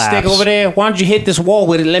see that Claps. stick over there? Why don't you hit this wall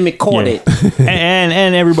with it? Let me cord Yeah. it.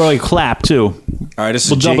 and everybody clap too. All right, this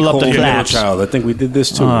is We'll J. double up Cole, the Middle claps. Child. I think we did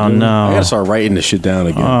this too. Oh, dude. no. I gotta start writing this shit down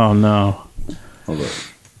again. Oh no. Hold up.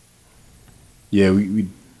 Yeah, we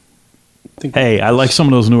think. Hey, I like some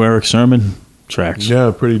of those new Eric Sermon tracks.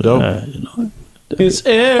 Yeah, pretty dope. You know, It's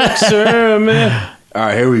Eric Sermon. All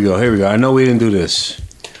right, here we go. Here we go. I know we didn't do this.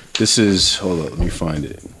 This is. Hold up. Let me find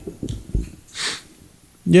it.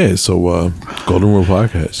 Yeah, so Golden Rule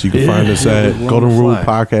Podcast. You can find us at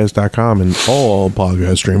goldenrulepodcast.com and all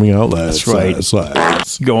podcast streaming outlets. That's right.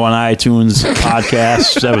 Slash. go on iTunes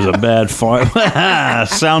podcasts. That was a bad fart.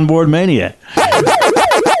 Soundboard Mania.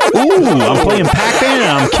 Ooh, I'm playing Pac-Man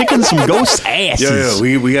and I'm kicking some ghost asses.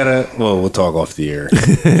 We gotta. Well, we'll talk off the air.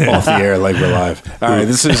 Off the air, like we're live. All right,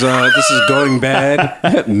 this is Going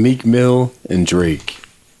Bad. Meek Mill and Drake.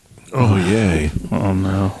 Oh, yay. Oh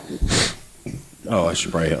no. Oh, I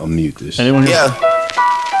should probably unmute this. Anyone here?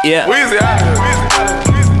 Yeah.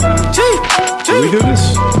 Did we do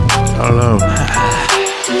this? I don't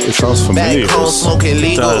know. It sounds familiar. Back home smoking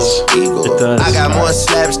legal. does. It does. I got more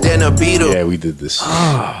slaps than a Beatle. Yeah, we did this.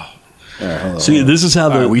 See, this is how All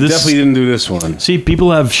the right, we this, definitely didn't do this one. see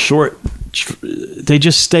people have short. They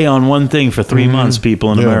just stay on one thing for 3 months.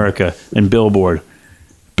 People in Yeah. America and Billboard.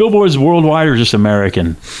 Billboard's worldwide or just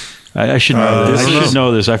American? I should know this. this I is- should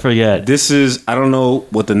know this. I forget. This is, I don't know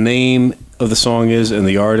what the name of the song is and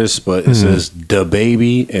the artist, but it says Da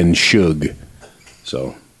Baby and Suge.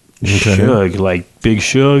 So, Okay. Suge, like Big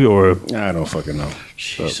Suge or I don't fucking know.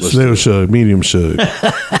 So, let's Little Shug, medium Shug.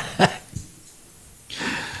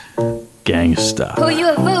 Gangsta. Who you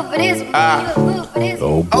a fool for this? Who you a fool for this?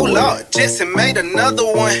 Oh, boy. Oh Lord, Jesse made another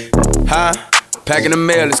one. Huh? Packing the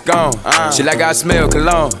mail, it's gone. Shit like I smell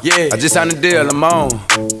cologne. Yeah, I just signed a deal, I'm on.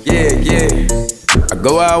 Yeah. I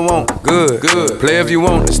go where I want, good. Play if you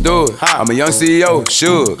want, let's do it. I'm a young CEO,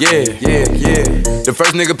 sure. Yeah. The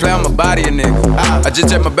first nigga play on my body, a nigga. I just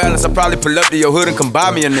check my balance, I probably pull up to your hood and come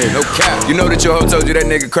buy me a nigga. No cap. You know that your hoe told you that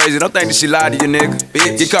nigga crazy. Don't think that she lied to you, nigga.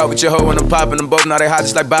 Bitch, get caught with your hoe and I'm popping them both. Now they hot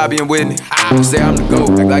just like Bobby and Whitney. Say I'm the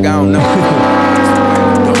GOAT, act like I don't know.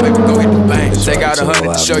 Don't make me go hit the bank. Take out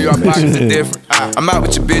 100 to show you our pockets are different. I'm out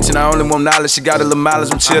with your bitch and I only want knowledge. She got a little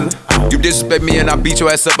mileage, I'm chillin'. You disrespect me and I beat your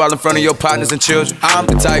ass up all in front of your partners and children. I'm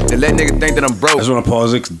the type that let nigga think that I'm broke. I just want to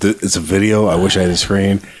pause it. 'Cause it's a video. I wish I had a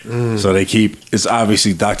screen. So they keep. It's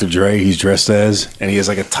obviously Dr. Dre. He's dressed as, and he has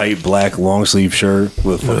like a tight black long sleeve shirt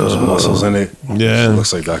with fucking muscles in it. Yeah. It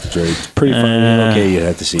looks like Dr. Dre. It's pretty funny. Okay, you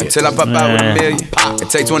have to see it. Till I pop out with a million. And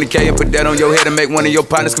take 20K and put that on your head and make one of your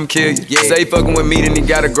partners come kill you. Say he fucking with me, then he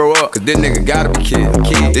gotta grow up. Cause this nigga gotta be killed.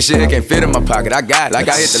 This shit here can't fit in my pocket. I got it. Like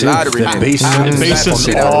I hit the lottery. That nigga. bass I is bass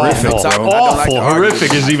is awful, horrific, bro. I don't like to Awful. argue.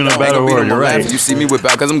 Horrific is even a Ain't better gonna be no word. more You're laughing. right. You see me whip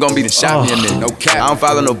out, cause I'm gonna be the shot me a nigga. No cap. I don't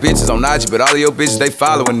follow no bitches on IG, but all of your bitches, they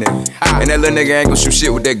following nigga. And that little nigga ain't gonna shoot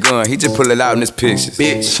shit with that gun. He just pull it out in his pictures.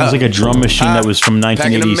 Bitch. Sounds like a drum machine that was from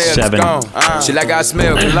Packing the mail, it's 1987. gone. Shit like I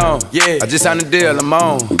smell cologne. Yeah, I just signed a deal, I'm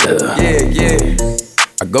on. Yeah.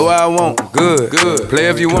 I go where I want, good. Play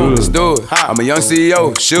if you want, let's do it. I'm a young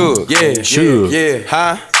CEO, sure. Yeah.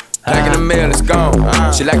 Huh? Packing the mail, it's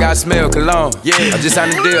gone. She like I smell cologne. Yeah, I just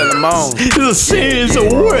signed the deal, I'm on. It's a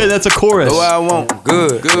word. That's a chorus. Go where I want,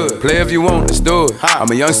 good. Play if you want, let's do it.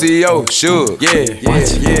 I'm a young CEO, sure. Yeah.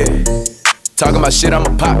 Talking about shit, I'ma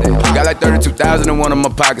pop that. Got like 32,000 in one of my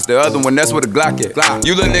pockets. The other one, that's where the Glock at.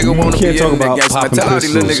 You little nigga wanna be in the gangster. I tell all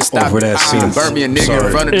these little niggas stop it. Burn me a nigga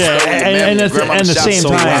in front of the store. And at the same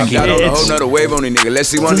time, got on a whole nother wave on these niggas. Let's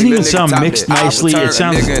see one of these little niggas sound top mixed it. nicely. I'll It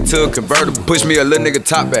sounds turn a nigga into a convertible. Push me a little nigga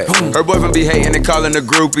top back. Her boyfriend be hating and calling the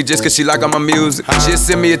groupie just cause she like all my music. She'll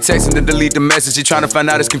send me a text and then delete the message. She trying to find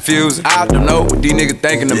out it's confused. I don't know what these niggas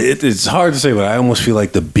thinking of me. It's hard to say, but I almost feel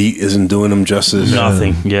like the beat isn't doing them justice.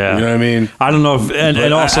 Nothing. Yeah. You know what I mean? I don't know if,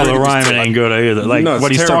 and also the rhyming ain't good either. Like No, it's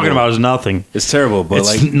what he's terrible. talking about is nothing. It's terrible, but It's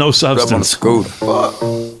like no Up on the substance. scooter.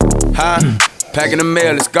 Packing the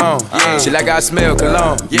mail, it's gone. She like I smell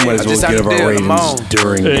cologne. you might as well give our ratings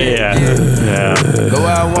during. Yeah. Go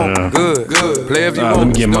where I want, good. Play if you want. Let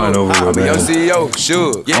me get mine over with, I'm a young man. CEO,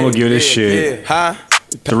 sure. I'm gonna give this shit Huh?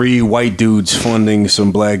 3 white dudes funding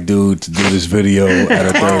some black dude to do this video at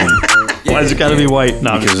a 30. Why is it gotta be white?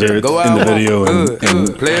 No, I'm Because just they're kidding. Go in the out, video good.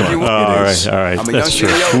 and Play if you want. All it is. right. I'm a That's young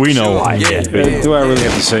true. CEO, We know sure. why. Yeah. Do I really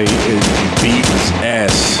have to say the beat is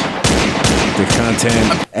ass? The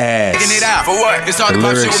content ass. Taking it out for what? It's all The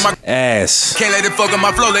about shit lyrics with my. ass. Can't let it fuck up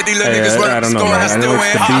my flow. Let these little niggas I run up the don't know, score. man. I I still know it's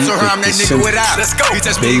win. the So beat, I'm that the nigga synth without. Let's go. He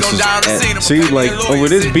touched me, bass go is down the ass. scene. See, like, over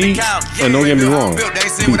this beat, and don't get me wrong,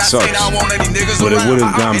 beat sucks. But it would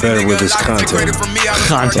have gone better with his content.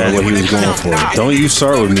 Content. What he was going for. Don't you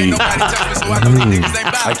start with me.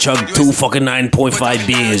 I chugged 2 fucking 9.5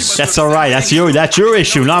 beers. That's all right. That's your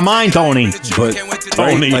issue, not mine, Tony. But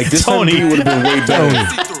Tony, like this Tony. would have been way better.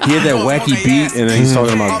 He had that wacky beat, and then he's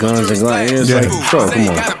talking about guns and guns. And it's like, bro, come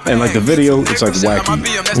on. And like the video, it's like wacky.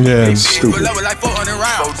 Yeah. It's stupid.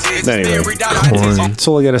 Anyway, that's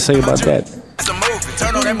all I gotta say about that.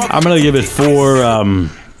 I'm gonna give it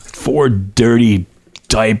 4 dirty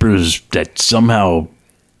diapers that somehow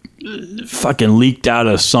fucking leaked out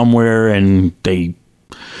of somewhere, and they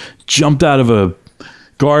jumped out of a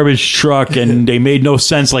garbage truck, and they made no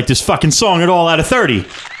sense, like this fucking song at all, out of 30.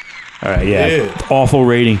 All right, yeah. Awful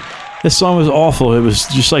rating. This song was awful. It was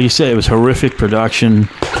just like you said. It was horrific production.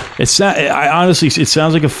 It's not. I honestly, it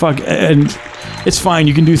sounds like a fuck. And it's fine.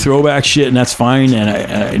 You can do throwback shit, and that's fine.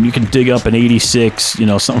 And you can dig up an '86,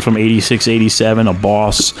 something from '86, '87, a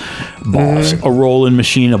Boss, a Roland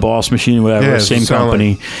machine, a Boss machine, whatever, Yeah, same it sound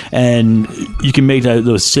company, and you can make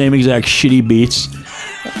those same exact shitty beats.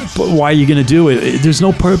 But why are you gonna do it? There's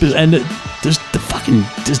no purpose, and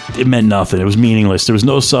it meant nothing. It was meaningless. There was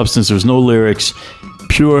no substance. There was no lyrics.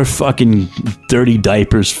 Pure fucking dirty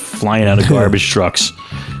diapers flying out of garbage trucks.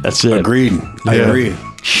 That's it. Agreed. I agree.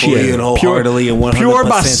 Fully and wholeheartedly and 100%. Pure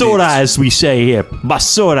basura, as we say here.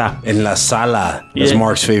 Basura. En la sala. That's Yeah.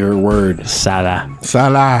 Mark's favorite word. Sala.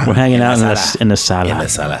 Salah. We're hanging out in the sala. in the sala. En la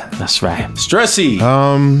sala. That's right. Stressy.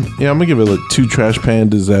 Yeah, I'm gonna give it like 2 trash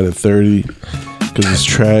pandas out of 30 because it's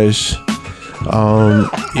trash.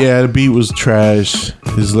 Yeah, the beat was trash.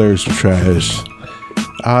 His lyrics were trash.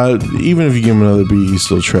 Even if you give him another beat, he's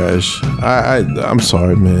still trash. I'm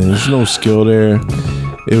sorry, man. There's no skill there.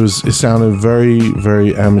 It sounded very,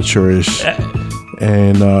 very amateurish,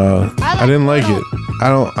 and I didn't like it.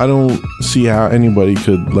 I don't see how anybody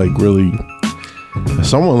could like really.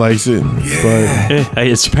 Someone likes it, but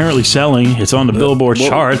Hey, it's apparently selling. It's on the Billboard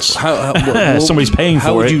charts. Somebody's paying How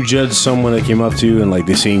for would it. you judge someone that came up to you and like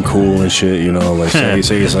they seem cool and shit? Like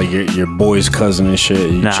say it's like your boy's cousin and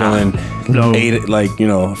shit. You're Nah. chilling, No.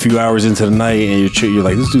 a few hours into the night, and you're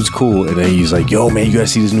like, this dude's cool, and then he's like, yo man, you gotta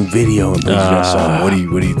see this new video and brings you that song. What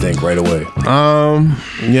do you think right away?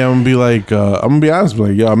 yeah, I'm gonna be like, I'm gonna be honest,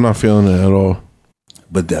 like, yo, I'm not feeling it at all.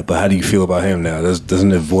 But how do you feel about him now?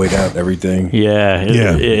 Doesn't it void out everything? Yeah,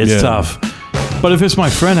 it's yeah. tough. But if it's my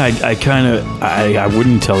friend, I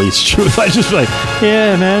wouldn't tell you the truth. I'd just be like,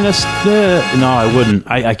 yeah, man, no, I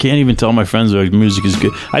wouldn't. I can't even tell my friends that music is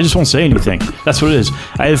good. I just won't say anything. That's what it is.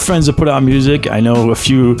 I have friends that put out music. I know a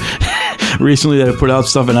few recently that have put out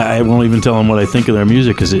stuff, and I won't even tell them what I think of their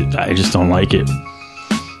music because I just don't like it.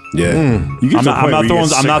 Yeah, I'm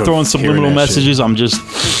not throwing subliminal messages. I'm just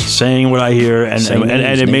saying what I hear, and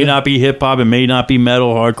it may not be hip hop, it may not be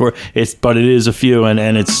metal, hardcore. But it is a few,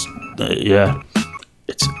 and it's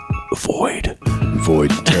it's void. Void,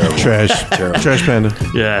 terrible, Trash, terrible. trash panda.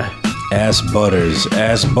 Yeah. Ass butters.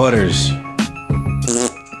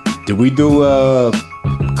 Did we do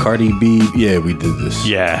Cardi B? Yeah, we did this.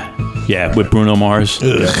 Yeah, with Bruno Mars.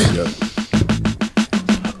 Yeah.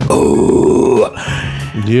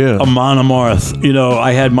 Yeah, Amon Amarth.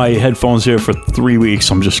 I had my headphones here for 3 weeks.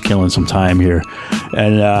 I'm just killing some time here,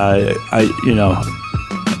 and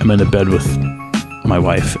I'm in the bed with my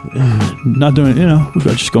wife, not doing,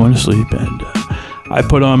 we're just going to sleep, and I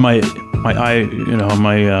put on my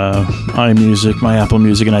iMusic, my Apple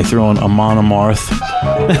Music, and I throw on Amon Amarth,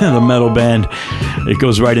 the metal band. It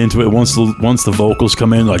goes right into it once the vocals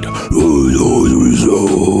come in, like.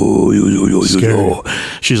 Scary.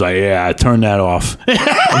 She's like, yeah, turn that off.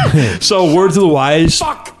 So word to the wise.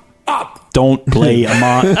 Fuck up. Don't play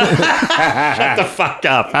Amon. Shut the fuck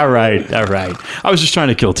up. All right. I was just trying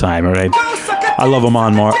to kill time. All right. I love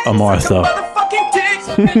Amon Amarth though.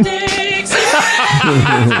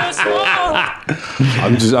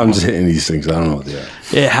 I'm just hitting these things. I don't know what they are.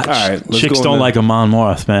 Yeah. All right. Chicks don't like Amon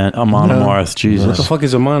Amarth, man. Amon Amarth. Jesus. What the fuck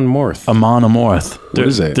is Amon Amarth? Amon Amarth. What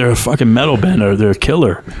is it? They're a fucking metal band. They're a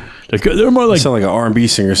killer. They're more like. They sound like an R&B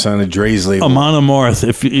singer signed to Dre's label. Amon Amarth.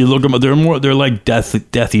 If you look them up, they're like death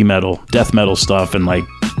metal stuff, and like,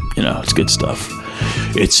 it's good stuff.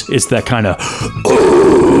 It's that kind of.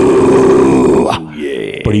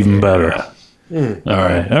 Yeah. But even better.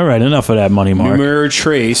 All right. Enough of that money, Mark. Numero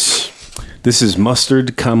Trace. This is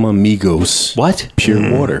Mustard, Amigos. What?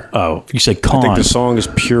 Pure water. Oh, you said con. I think the song is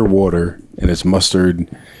Pure Water, and it's Mustard.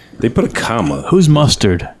 They put a comma. Who's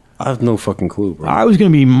Mustard? I have no fucking clue, bro. I was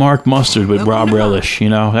going to be Mark Mustard with Rob Relish.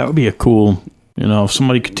 That would be a cool, if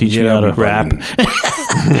somebody could teach me how to rap.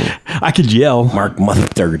 I could yell. Mark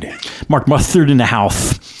Mustard. Mark Mustard in the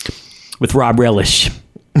house with Rob Relish.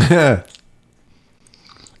 And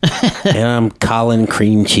I'm Colin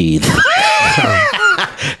Cream Cheese.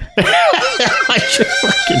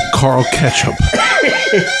 Carl Ketchup.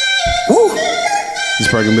 Woo! He's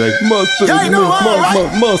probably gonna be like, mustard.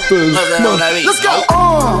 Let's go.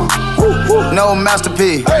 No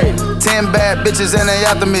masterpiece. 10 bad bitches and they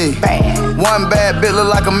after me. One bad bitch look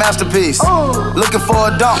like a masterpiece. Looking for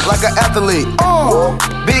a dunk like an athlete.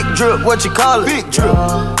 Big drip, what you call it? Big drip.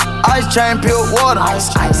 Ice chain, pure water.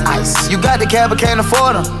 Ice. You got the cab, but can't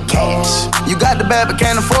afford them. Cash. You got the bad, but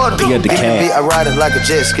can't afford them. You got the cash. I ride it like a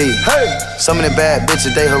jet ski. Hey. Some of the bad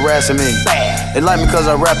bitches, they harassing me. They like me cause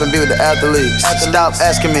I rap and be with the athletes. Stop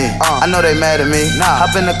asking me. I know they mad at me.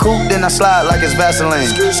 Hop in the coupe, then I slide like it's Vaseline.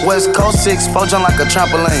 West Coast 6, jump like a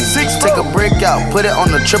trampoline. Take a brick out, put it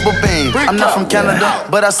on the triple beam. I'm not from Canada,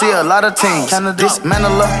 but I see a lot of teams.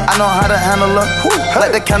 Dismantle her, I know how to handle her.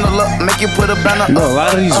 Light the candle up, make you put a banner up. No, a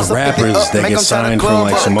lot of these rappers that get signed from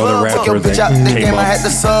like some other rapper that came up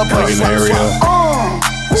like in the area.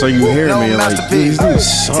 So you hear me like, these dudes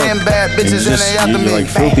suck. 10 bad bitches and they after me. You're like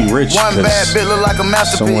filthy rich One bad bitch look like a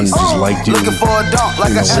masterpiece. someone just liked you. Looking for a dunk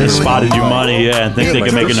like a They spotted you money, and think they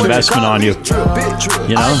can make an investment on you. It's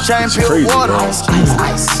crazy, bro.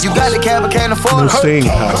 You got the cab, but can't afford No staying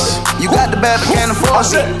power. You got the bad, but can't afford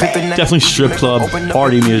it. Definitely strip club,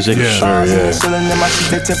 party music. Sure, yeah.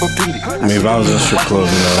 I mean, if I was in a strip club,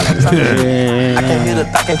 I can't hear the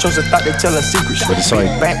thought, can't trust the thought, they telling secrets. But it's like,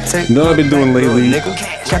 you know what I've been doing lately? Like,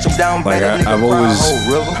 I've always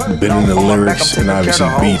been in the lyrics and obviously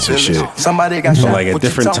beats and shit. But like at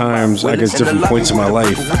different times, I guess different points in my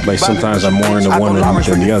life, like sometimes I'm more into one than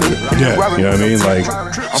the other. Yeah. You know what I mean? Like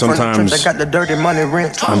sometimes I'm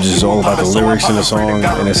just all about the lyrics in the song,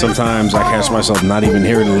 and then sometimes I catch myself not even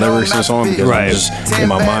hearing the lyrics in the song because I'm just in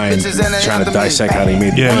my mind trying to dissect how they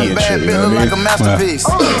made the beat and shit. You know what I mean?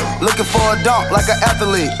 Looking for a dunk like an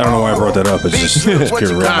athlete. I don't know why I brought that up. It's just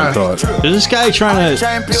pure random thought. Is this guy trying to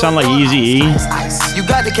sound like Eazy-E? You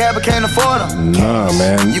got the cab, but can't afford them. Nah,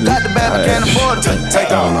 man. You got the bad, but can't afford them.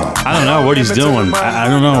 I don't know what he's doing. I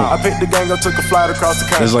don't know. I picked the gang up, took a flight across the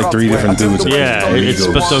country. There's like 3 different dudes. Yeah, it's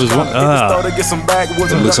but those one.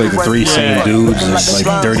 It looks like the 3 same dudes, just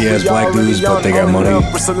like dirty ass black dudes, but they got money.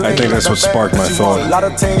 I think that's what sparked my thought.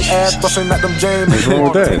 What's wrong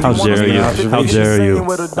with that? How dare you? How dare you?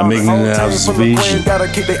 I'm making an observation.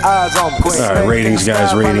 Alright, ratings,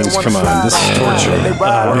 guys, ratings. Come on, this is torture.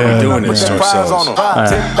 Why are we doing this to ourselves?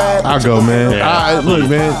 I'll go, man. Look,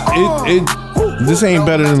 man, this ain't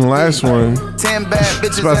better than the last one.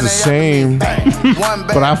 It's about the same,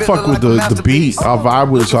 but I fuck with the beat. I'll vibe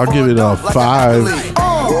with it, so I'll give it a 5.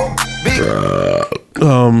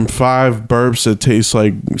 5 burps that taste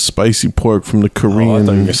like spicy pork from the Korean I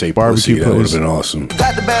thought you were gonna say barbecue pussy. That would have place. been awesome.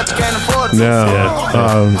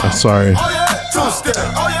 No, sorry.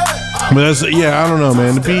 But that's, I don't know,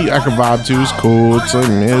 man. The beat I can vibe to. It's cool. It's like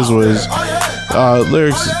his was.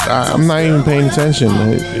 Lyrics, I'm not even paying attention.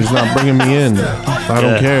 It's not bringing me in. I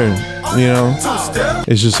don't care. You know,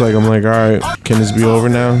 it's just like I'm like, all right, can this be over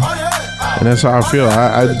now? And that's how I feel.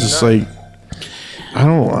 I just like, I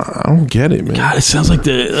don't get it, man. God, it sounds like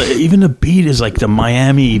even the beat is like the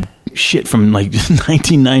Miami shit from like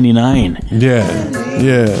 1999. Yeah.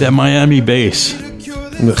 That Miami bass.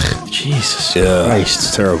 Jesus Yeah, Christ.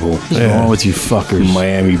 it's terrible. What's wrong with you fuckers?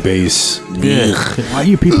 Miami bass. Yeah. Why are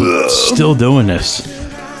you people still doing this?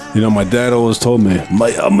 You know, my dad always told me,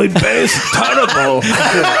 Miami bass terrible.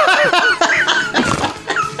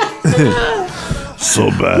 So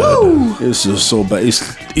bad. Woo! It's just so bad.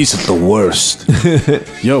 It's the worst.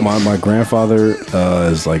 Yo, my grandfather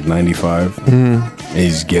is like 95. And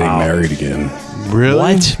he's getting married again. Really?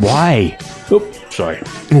 What? Why? Oop, sorry.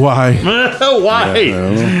 Why?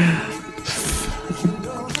 Why?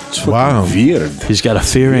 Wow. Weird. He's got a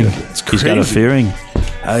fearing. He's got a fearing.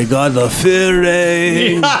 I got a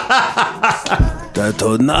feeling that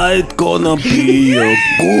tonight gonna be a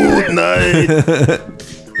good night.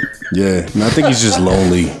 Yeah, and I think he's just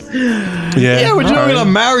lonely. Yeah, but you're not gonna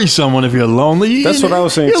marry someone if you're lonely. That's what I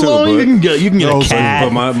was saying you're too. Lonely, But you can get a cat.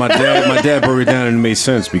 But my dad broke it down and it made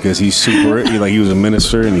sense because he's super. He was a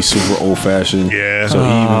minister and he's super old fashioned. Yeah. So he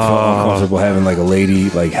even felt uncomfortable having like a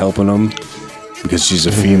lady like helping him because she's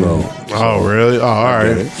a female. Oh, really? Oh, all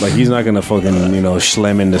right. Like he's not gonna fucking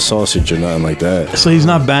slam in the sausage or nothing like that. So he's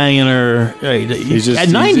not banging her. He's just at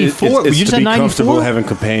 94. It's You just to had be 94. comfortable having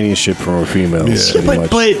companionship from a female. Yeah,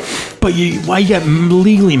 but why you got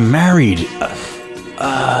legally married?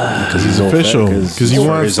 Because he's official. Because Because he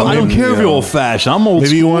wants. I don't care if you're old fashioned. I'm old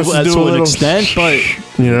Maybe he school wants to to do a an little extent, but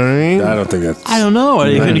You know what I mean? I don't think that's. I don't know.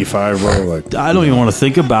 95, bro. Like I don't even want to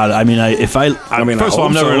think about it. I mean, first of all,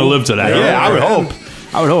 I'm never going to live to that. Yeah, I would hope.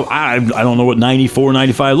 I don't know what 94,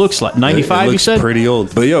 95 looks like. 95, it you said? pretty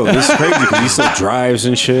old. But yo, this is crazy because he still drives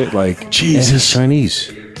and shit. Like Jesus.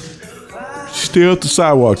 Chinese. Stay off the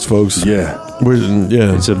sidewalks, folks. Yeah.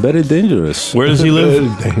 Yeah. It's a better dangerous. Where does he live?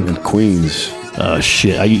 In Queens. Oh,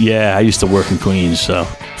 shit. I used to work in Queens, so.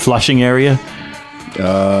 Flushing area?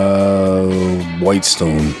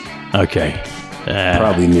 Whitestone. Okay.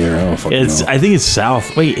 Probably near. I don't fucking know. I think it's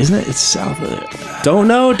south. Wait, isn't it? It's south of there. Don't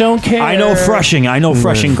know, don't care. I know Flushing.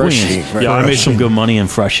 Queens. Right. Yeah, I made some good money in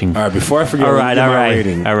Flushing. All right, before I forget, all right.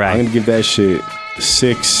 rating. All right. I'm gonna give that shit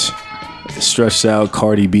 6 stretched out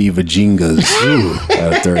Cardi B Vajingas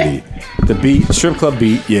out of 30. The beat, strip club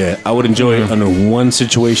beat, yeah, I would enjoy it under one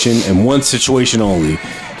situation and one situation only.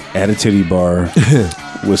 At a titty bar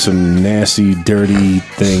with some nasty, dirty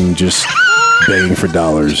thing just begging for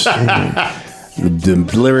dollars. The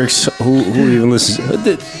lyrics, who even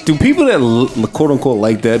listens? Do people that quote unquote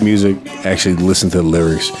like that music actually listen to the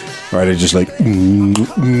lyrics? Right? They're just like,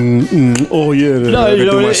 oh yeah, they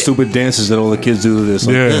do my stupid dances that all the kids do to this.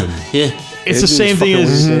 Like, yeah. It's the same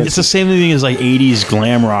thing as like 80s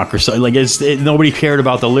glam rock or something. Like nobody cared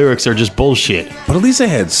about the lyrics; they're just bullshit. But at least they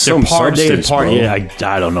had some substance, bro. Yeah,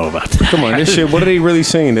 I don't know about that. Come on, this shit. What are they really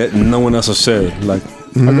saying that no one else has said? Like,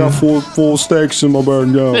 I got four stacks in my bag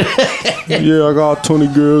now. Yeah, I got 20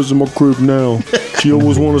 girls in my crib now. She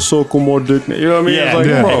always want to suck on my dick. You know what I mean? Yeah, it's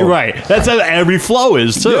like, bro. right. That's how every flow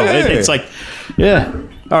is too. Yeah. It's like, yeah.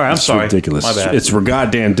 All right, I'm sorry. Ridiculous. My bad. It's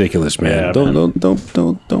goddamn ridiculous, man. Yeah,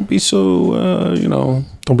 Don't be so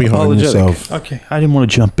Don't be hard on yourself. Okay, I didn't want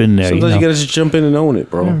to jump in there. Sometimes you gotta just jump in and own it,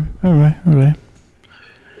 bro. All right.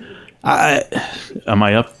 Am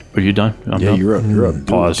I up? Are you done? I'm done. You're up.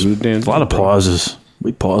 Pause. Do the dance, a lot of pauses.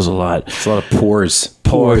 We pause a lot. It's a lot of pause.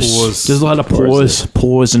 There's a lot of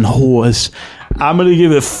pause and whores. I'm gonna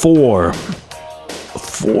give it 4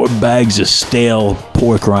 bags of stale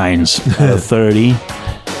pork rinds out of 30.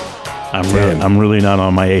 I'm really not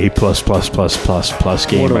on my A+++ game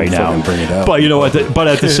right now. Bring it up. But you know what? But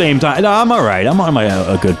at the same time, no, I'm all right. I'm on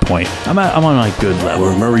a good point. I'm on a good level.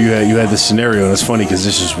 Well, remember you had this scenario. That's funny because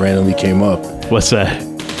this just randomly came up. What's that?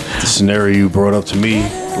 The scenario you brought up to me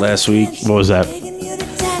last week. What was that?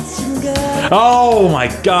 Oh my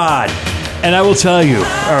God! And I will tell you.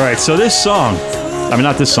 All right, so this song. I mean,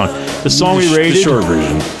 not this song. The song we rated. The short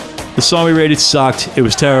version. The song we rated sucked. It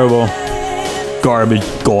was terrible. Garbage.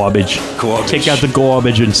 Take out the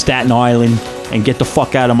garbage in Staten Island and get the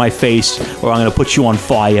fuck out of my face, or I'm gonna put you on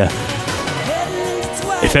fire.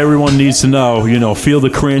 If everyone needs to know, feel the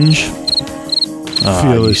cringe.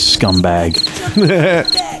 Feel it, scumbag.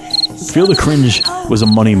 Feel the Cringe was a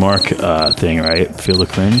Money Mark thing, right? Feel the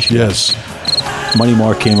Cringe? Yes. Money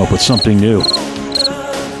Mark came up with something new.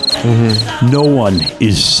 No one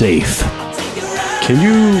is safe.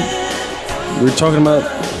 We're talking about.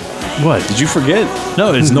 What? Did you forget?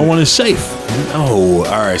 No, it's no one is safe. Oh,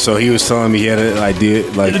 all right. So he was telling me he had an idea,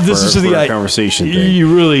 like this is for the a conversation thing.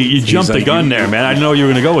 You jumped the gun there, man. I didn't know you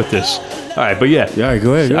were going to go with this. All right, but yeah. Yeah,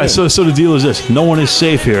 go ahead. So the deal is this. No one is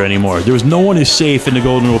safe here anymore. No one is safe in the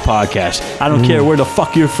Golden Rule podcast. I don't care where the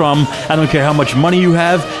fuck you're from. I don't care how much money you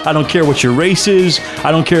have. I don't care what your race is.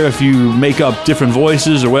 I don't care if you make up different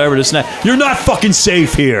voices or whatever this and that. You're not fucking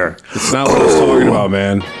safe here. It's not what I was talking about,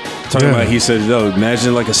 man. talking about, he said, "No,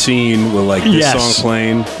 imagine like a scene with like this Yes. song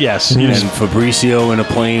playing, Yes. and Fabrizio in a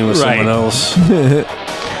plane with Right. someone else."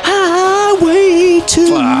 Highway to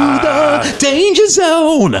the danger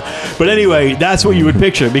zone. But anyway, that's what you would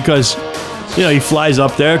picture because, he flies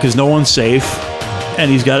up there because no one's safe. And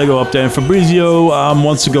he's got to go up there. And Fabrizio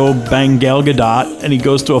wants to go bang Gal Gadot. And he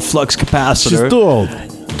goes to a flux capacitor. She's too old.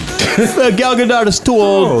 Gal Gadot is too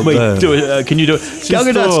old. Wait, do it. Can you do it? Gal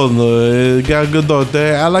She's too Gadot's old. Gal Gadot.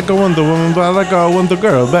 I like a Wonder Woman, but I like a Wonder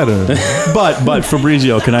Girl better. But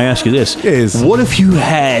Fabrizio, can I ask you this? Yes. What if you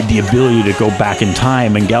had the ability to go back in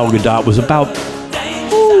time and Gal Gadot was about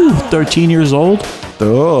 13 years old?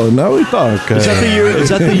 Oh, now we talk. Is that the year? Is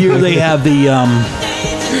that the year they have the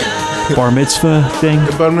bar mitzvah thing?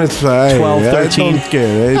 Bar mitzvah. 12, 13. I don't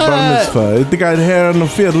care. Bar mitzvah. The guy here on the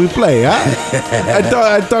field, we play, huh?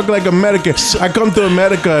 I talk like American. I come to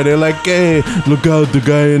America, they're like, hey, look out, the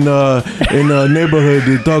guy in neighborhood,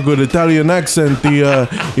 he talk with Italian accent.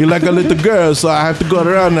 He like a little girl, so I have to go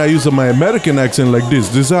around and I use my American accent like this.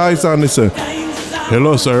 This is how I sound. This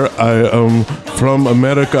hello, sir. I am from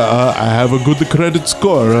America. I have a good credit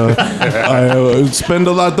score. I spend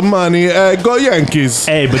a lot of money. Go Yankees.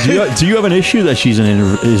 Hey, but do you have an issue that she's an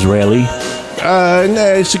Israeli?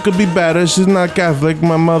 Nah, she could be better. She's not Catholic.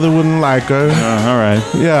 My mother wouldn't like her. All right.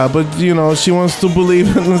 Yeah, but she wants to believe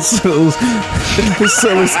in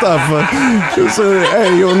silly stuff.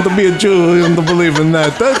 Hey, you want to be a Jew? You want to believe in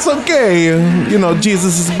that? That's okay.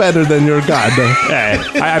 Jesus is better than your God. Hey,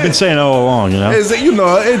 I've been saying all along.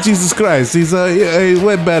 Jesus Christ. He's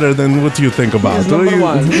way better than what you think about.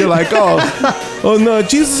 You're like, oh no,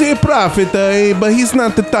 Jesus is a prophet, but he's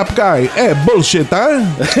not the top guy. Hey, bullshit, huh?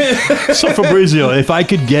 So Fabrizio, if I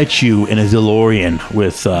could get you in a DeLorean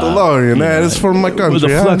with DeLorean, that's from my country. with a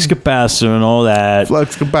flux capacitor and all that,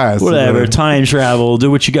 Flux capacitor. whatever, time travel,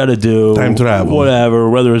 do what you got to do, Time travel. whatever,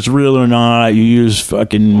 whether it's real or not, you use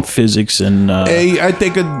fucking physics and Hey, I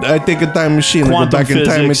take a time machine and go Quantum back in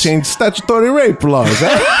time and physics. change statutory rape laws.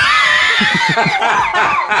 Huh?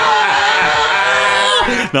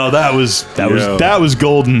 No, that was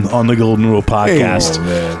golden on the Golden Rule podcast.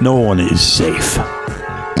 man. No one is safe.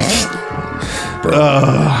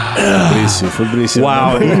 Fabrizio.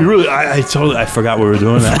 Wow, you really, I forgot we were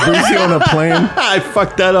doing that. Fabrizio on a plane. I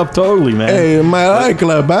fucked that up totally, man. Hey, my eye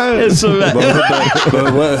club, huh? It's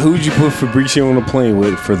But who'd you put Fabrizio on a plane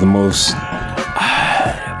with for the most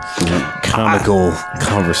comical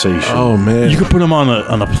conversation? Oh man, You could put him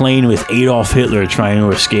on a plane with Adolf Hitler trying to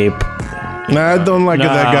escape. nah, I don't like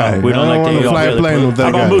that guy. We don't I like want the to fly a Adolf plane Hitler. with How that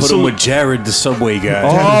about guy. Put him with Jared, the subway guy.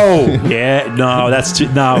 Oh, yeah, no, that's He'd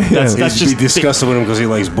just be disgusted with him because he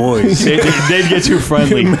likes boys. They'd get too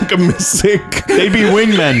friendly. Make me sick. They'd be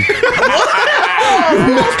wingmen.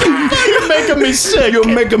 You're making me sick. You're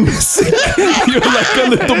making me sick. You're like a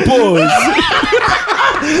little boy.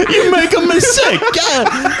 You're making me sick.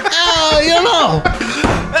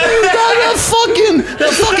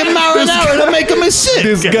 That fucking marinara, they're making me sick.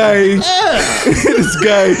 This guy,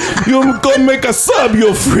 you gonna make a sub,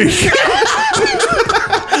 you freak.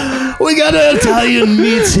 We got Italian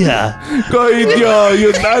meats here. Go eat no.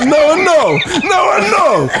 I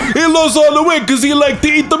know. He lost all the weight because he like to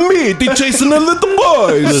eat the meat. He chasing the little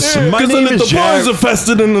boys. Listen, my Because the name little is Jared. boys are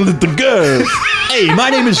faster than the little girls. Hey, my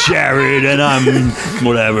name is Jared, and I'm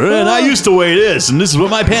whatever. And I used to weigh this, and this is what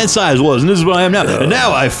my pant size was, and this is what I am now. And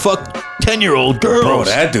now I fuck 10-year-old girls. Bro,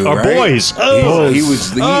 that dude, or right? boys. He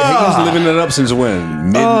was living it up since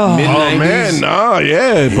when? Mid Oh 90s? man,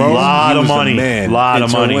 yeah, bro. Lot He of was the money. man. Lot of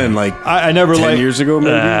Until money. when? Like I never 10 liked- years ago,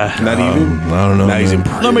 maybe? Not even. I don't know. Now he's in man.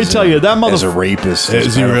 prison. Let me tell you, that as a motherfucker. rapist. Is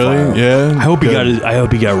as he a pedophile. really? Yeah. I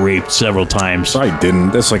hope he got raped several times. Probably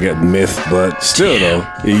didn't. That's like a myth, but still,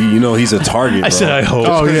 though, he's a target. I bro. said I hope.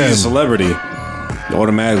 Just Oh, 'cause yeah. he's a celebrity.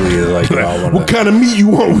 Automatically, like, I What want kind of meat you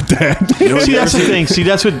want with that? See, that's the thing. See,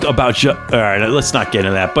 that's what about. All right, let's not get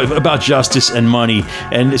into that. But about justice and money,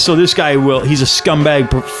 and so this guy he's a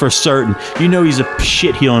scumbag for certain. He's a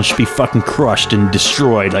shitheel and should be fucking crushed and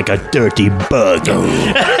destroyed like a dirty bug.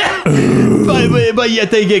 but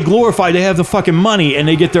yet they get glorified. They have the fucking money and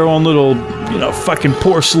they get their own little, fucking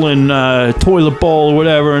porcelain toilet bowl or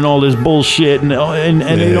whatever, and all this bullshit, and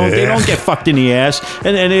they don't get fucked in the ass,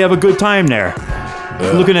 and they have a good time there.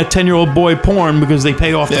 Looking at 10-year-old boy porn because they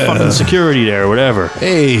pay off the fucking security there or whatever.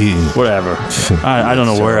 Hey. Whatever. I don't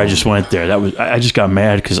know where I just went there. I just got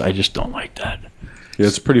mad because I just don't like that. Yeah,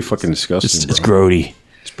 it's pretty fucking disgusting. It's grody.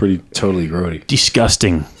 It's pretty totally grody.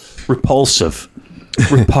 Disgusting. Repulsive.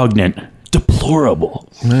 Repugnant. Deplorable.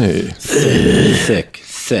 Hey. Thick.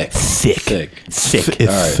 Thick. All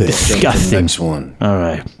right, Disgusting. next one. All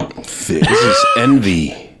right. This is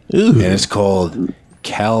Envy, and it's called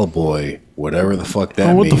Cowboy, whatever the fuck that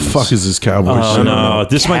Oh, what means. the fuck is this cowboy Oh shit? no,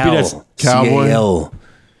 this might be that. Cowboy? C-A-L.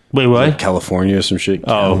 Wait, what? Like California or some shit.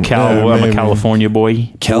 Oh, Yeah, I'm a maybe. California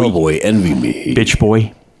boy. Cowboy, envy me. Bitch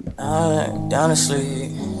boy. Down to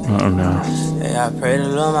sleep. Oh no. Yeah, I pray to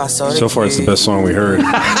Lord my soul. So far, it's the best song we heard.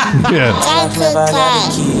 Yeah.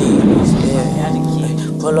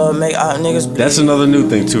 Pull up, make all niggas bleed. That's another new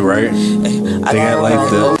thing too, right? They got like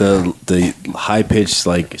the high pitched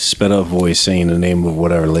like sped up voice saying the name of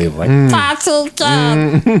whatever label. Like Yeah.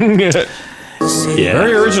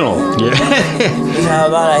 very original. Yeah. Bitch, how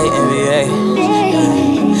about I hit NBA?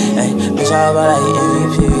 Bitch, how about I hit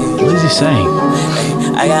MVP? What is he saying?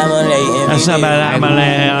 I got money, I hit MVP. I was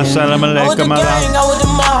the gang, I was the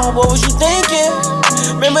mob, what was you thinking?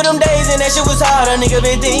 Remember them days and that shit was hard, a nigga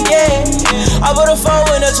been thinking. I bought a phone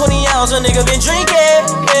with a 20 ounce, a nigga been drinking.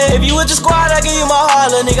 If you with the squad, I give you my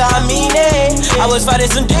heart, little nigga, I mean it. I was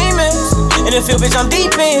fighting some demons, in the field, bitch, I'm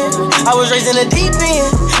deep in. I was raised in the deep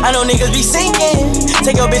end, I know niggas be sinking.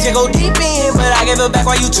 Take your bitch and go deep in, but I give it back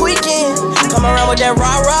while you tweaking. Come around with that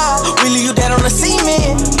rah-rah, we leave you dead on the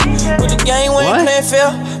cement. With the game, we ain't playing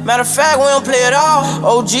fair. Matter of fact, we don't play at all.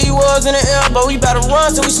 OG was in the air, but we better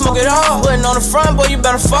run till we smoke it all. Putting on the front, boy, you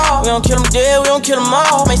better fall. We don't kill them dead, we don't kill them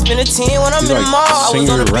all. Might spend a 10 when I'm in the mall. I was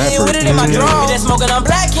on the bed with it in my draw. Hit that smoking, I'm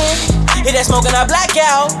blacking. Hit that smoking, I black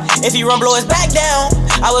out. If he run, blow his back down.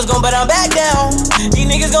 I was gon' bet I'm back down. These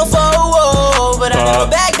niggas gon' fall, but I never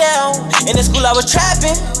back down. In the school I was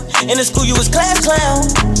trapping. In the school you was class clown.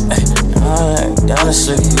 Down to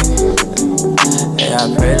sleep. Yeah,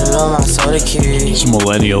 I pray to Lord my soul to keep. It's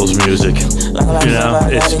millennials music. You know,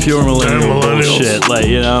 it's pure millennial bullshit. Like,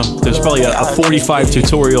 you know, there's probably a 45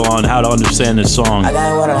 tutorial on how to understand this song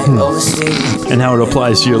and how it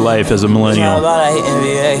applies to your life as a millennial.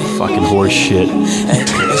 Fucking horse shit.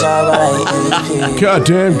 God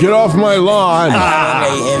damn, get off my lawn.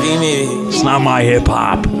 It's not my hip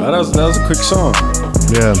hop. That was a quick song.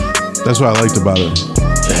 Yeah, that's what I liked about it.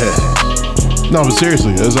 No, but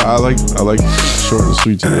seriously, I like short and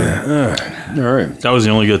sweet today. All right. That was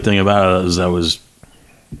the only good thing about it. Is that was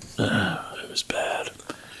it was bad.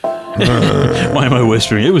 Why am I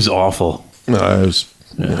whispering? It was awful. No, it was.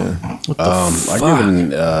 Yeah. What the I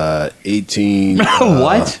give it 18.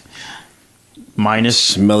 What? Minus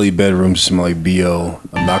smelly bedroom, smelly BO.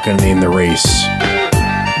 I'm not gonna name the race.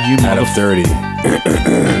 You out of 30.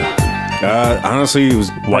 Honestly, it was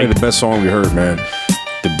probably the best song we heard, man.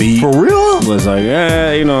 The beat for real was like,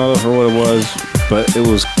 you know, for what it was, but it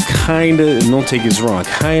was kind of, don't take it wrong,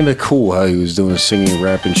 kind of cool how he was doing singing,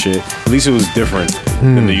 rapping shit. At least it was different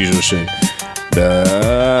than the usual shit. You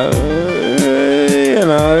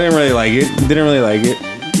know, I didn't really like it.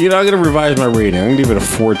 You know, I'm gonna revise my rating. I'm gonna give it a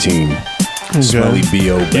 14. Okay. Smelly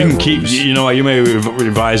BO. You can keep. You know what? You may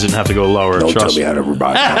revise it and have to go lower. Don't Trust tell me how to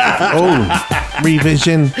revise. Oh,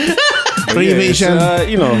 revision. Revision. Yeah,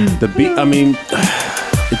 you know, the beat. I mean,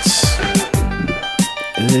 it's.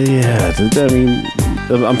 Yeah, I mean,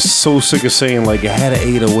 I'm so sick of saying like I had an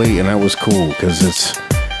 808 and that was cool because it's.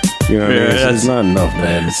 You know what I mean? It's not enough,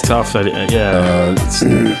 man. It's tough. I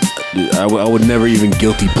would never even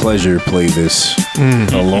guilty pleasure play this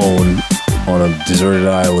alone on a deserted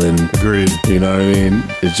island. Agreed. You know what I mean?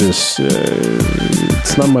 It's just,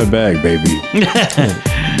 it's not my bag, baby.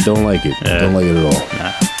 Don't like it. Don't like it at all.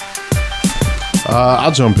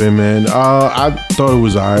 I'll jump in, man. I thought it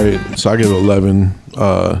was alright, so I give it 11.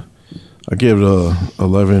 I give it a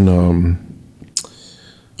 11.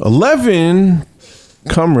 11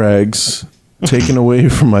 cum rags taken away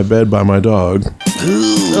from my bed by my dog.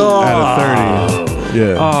 Out of 30.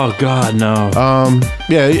 Yeah. Oh God, no.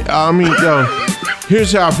 Yeah. I mean, yo,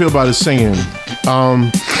 here's how I feel about his singing.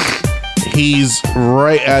 He's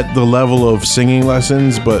right at the level of singing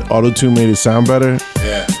lessons, but auto-tune made it sound better.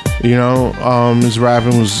 Yeah. You know, his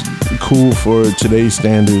rapping was cool for today's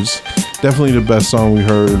standards. Definitely the best song we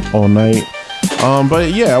heard all night.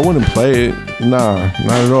 But yeah, I wouldn't play it. Nah,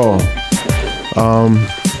 not at all.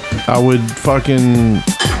 I would fucking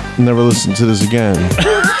never listen to this again.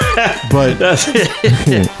 But that's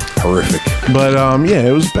horrific. But yeah,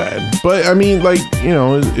 it was bad. But I mean, like, you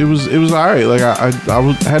know, it was all right. Like I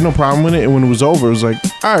had no problem with it, and when it was over, it was like,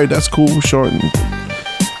 all right, that's cool, short, and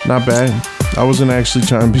not bad. I wasn't actually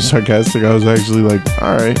trying to be sarcastic. I was actually like,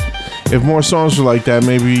 all right, if more songs were like that,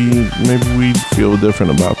 maybe we'd feel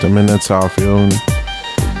different about them, and that's how I feel. And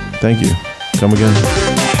thank you. Come again.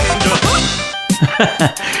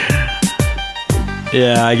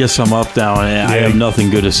 Yeah, I guess I'm up now, and I have nothing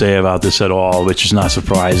good to say about this at all, which is not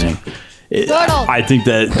surprising. I think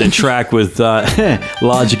that the track with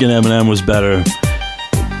Logic and Eminem was better.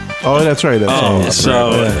 Oh, that's right. That's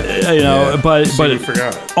So you know, but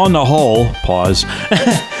on the whole, pause.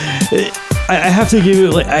 I have to give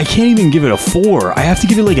it I can't even give it a 4. I have to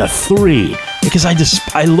give it like a 3 because I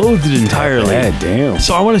loathed it entirely. Yeah, damn.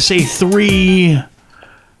 So I want to say 3.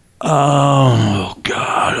 Oh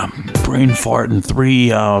God, I'm brain farting.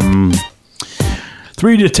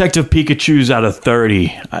 3 Detective Pikachus out of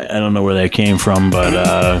 30. I don't know where that came from, but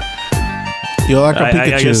you like a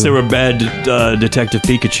Pikachu. I guess they were bad Detective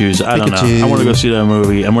Pikachus. I don't know. I want to go see that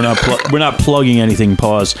movie, and we're not plugging anything.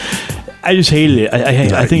 Pause. I just hated it.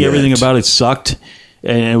 I think everything about it sucked,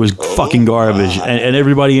 and it was fucking garbage. And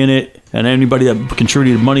everybody in it, and anybody that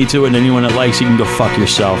contributed money to it, and anyone that likes it, you can go fuck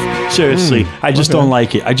yourself. Seriously, I just don't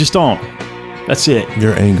like it. I just don't. That's it.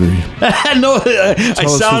 You're angry. No, I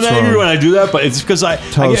sound angry when I do that, but it's because I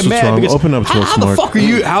get mad. Because open up to us, how the fuck are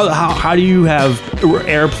you? How do you have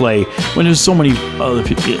airplay when there's so many other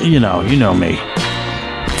people? You know me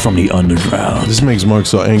from the underground. This makes Mark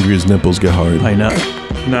so angry his nipples get hard. I know.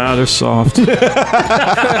 Nah, they're soft.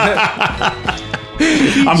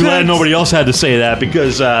 I'm glad nobody else had to say that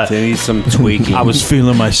because they need some tweaking. I was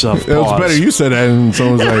feeling myself. It was better you said that, and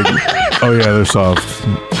someone's like, "Oh yeah, they're soft."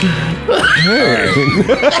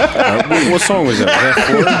 What song was that?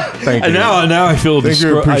 Was that 4? Thank you. And now I feel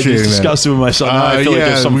disgusted with myself. Now I feel like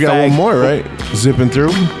there's some we got one more, right? Zipping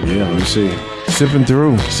through. Yeah, let me see. Zipping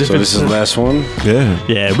through. So this is the last one? Yeah.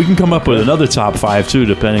 Yeah, we can come up with another top 5 too,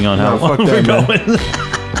 depending on how long we're going. I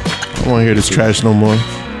don't want to hear this trash no more.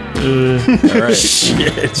 All right.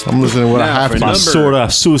 Shit. I'm listening to what I have to. Basura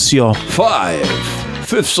sucio. 5.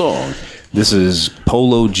 Fifth song. This is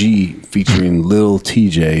Polo G featuring Lil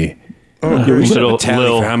TJ. We should have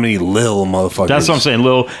Lil. For how many Lil motherfuckers? That's what I'm saying,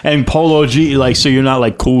 Lil. And Polo G, like, so you're not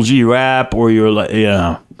like Cool G rap, or you're like,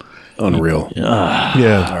 yeah. Unreal.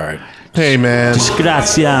 Yeah. All right. Hey, man.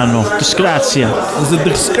 Disgraziano. Disgrazia. It's a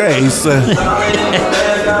disgrace.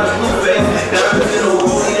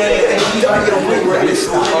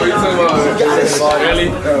 Really?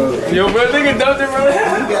 Yo, bro, nigga dumped it, bro.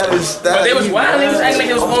 But they was wild. They was acting like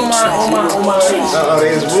it was on my.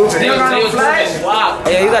 They was moving. They was wild.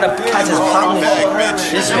 Yeah, you gotta catch his pop.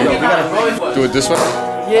 This way. Do it this way?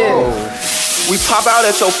 Yeah. We pop out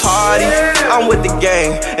at your party, I'm with the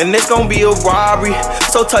gang, and it's gonna be a robbery.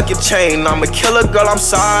 So tuck your chain, I'm a killer, girl, I'm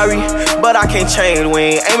sorry, but I can't change.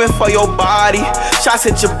 We ain't aiming for your body, shots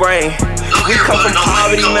hit your brain. We come from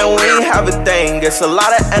poverty, man, we ain't have a thing. It's a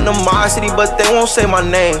lot of animosity, but they won't say my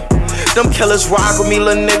name. Them killers rock with me,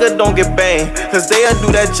 little nigga, don't get banged. Cause they'll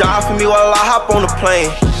do that job for me while I hop on the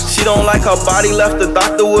plane. She don't like her body, left the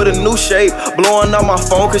doctor with a new shape. Blowing up my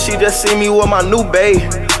phone cause she just see me with my new babe.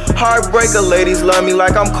 Heartbreaker ladies love me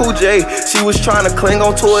like I'm Cool J. She was trying to cling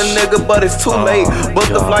on to a nigga, but it's too late.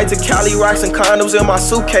 Booked the flight to Cali, rocks and condoms in my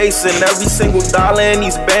suitcase. And every single dollar in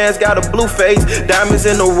these bands got a blue face. Diamonds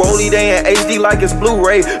in the rollie, they in HD like it's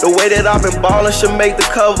Blu-ray. The way that I've been ballin' should make the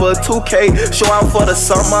cover a 2K. Show out for the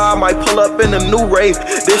summer, I might pull up in a new rave.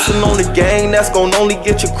 Dissing on the gang, that's gon' only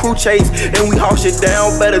get your crew chased. And we haul shit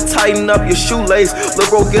down, better tighten up your shoelace. Look,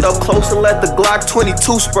 bro, get up close and let the Glock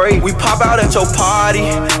 22 spray. We pop out at your party,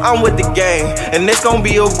 I'm with the gang, and it's gonna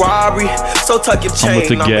be a robbery. So tuck your chain. I'm with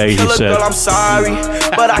the gang, I'm a killer, he said. girl, I'm sorry,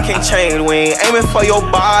 but I can't change. We ain't aiming for your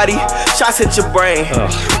body, shots hit your brain.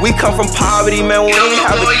 We come from poverty, man, we ain't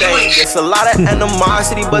have a thing. It's a lot of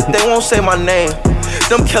animosity, but they won't say my name.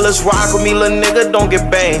 Them killers rock with me, little nigga, don't get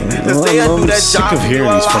banged. Cause they'll do that job for me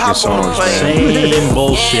while I hop on the plane. Same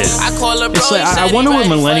bullshit. It's like, I wonder what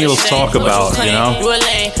millennials talk about, you know?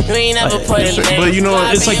 But you know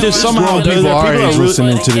what? It's like there's somehow people our age really,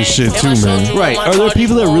 listening to this shit too, man. Right. Are there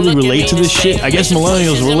people that really relate to this shit? I guess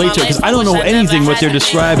millennials relate to it because I don't know anything what they're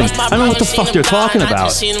describing. I don't know what the fuck they're talking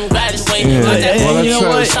about. Yeah.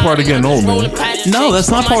 Well, that's part of getting old, man. No, that's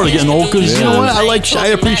not part of getting old because you know what? I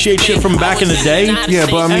appreciate shit from back in the day. Yeah,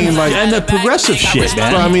 but I mean, like, and the progressive shit,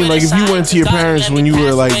 man. But I mean, like, if you went to your parents when you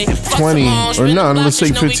were like 20 or no, let's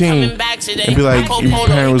say 15, and be like, your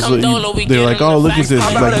parent was, they're like, oh, look at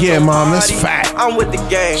this. You're like, yeah, mom, that's fat. I'm with the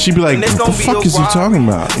gang. She'd be like, what the fuck is he talking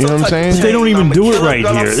about? You know what I'm saying? They don't even do it right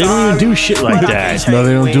here. They don't even do shit like that. No,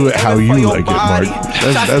 they don't do it how you like it, Mark.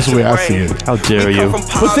 That's the way I see it. How dare you?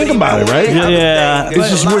 But think about it, right? Yeah. It's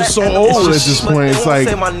just we're so old at this point. It's like,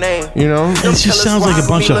 you know, it just sounds like a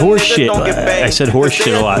bunch of horse shit. I said horse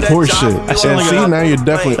shit a lot. Horse shit. I sound like see, now you're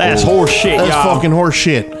definitely that's old. horse shit. That's y'all. fucking horse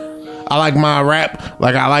shit. I like my rap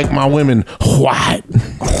like I like my women white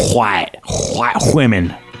women.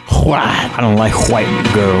 White. I don't like white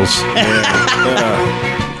girls.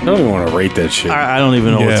 I don't even want to rate that shit. I don't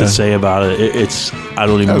even know what to say about it. I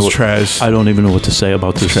don't even know trash. I don't even know what to say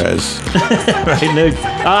about this. Trash. Right, Nick?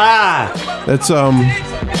 That's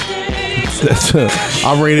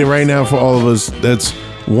I'll rate it right now for all of us. That's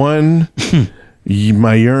 1.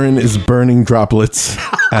 My urine is burning droplets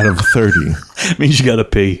out of 30. Means you gotta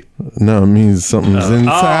pee. No, it means something's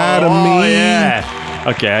inside of me. Yeah.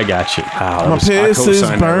 Okay, I got you. Wow, My piss is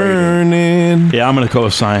burning. Yeah, I'm gonna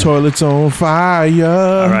co-sign. Toilets on fire.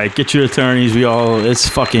 All right, get your attorneys. It's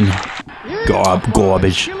fucking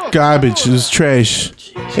garbage. Garbage is trash.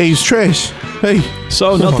 Hey, it's trash. Hey.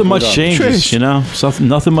 So nothing much changes, you know.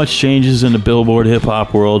 Nothing much changes in the Billboard hip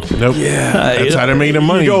hop world. Nope. Yeah, that's how they're making their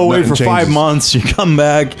money. You go away Nothing for changes. 5 months, you come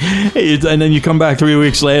back, and then you come back 3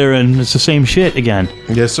 weeks later, and it's the same shit again.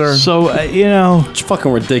 Yes, sir. So you know, it's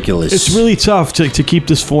fucking ridiculous. It's really tough to keep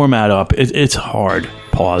this format up. It's hard.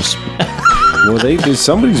 Pause. Well,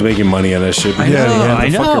 somebody's making money on that shit. I know, I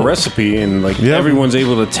the know. fucking recipe, and like everyone's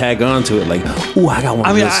able to tag on to it. Like, ooh, I got one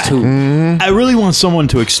of this too. I really want someone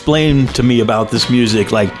to explain to me about this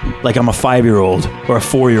music, like I'm a 5-year-old or a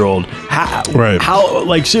 4-year-old. How,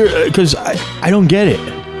 like, seriously, because I don't get it.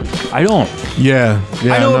 I don't. Yeah.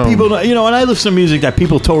 I know people, and I listen to music that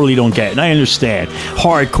people totally don't get, and I understand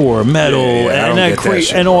hardcore, metal, and that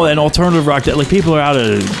crazy, and all, and alternative rock. That like people are out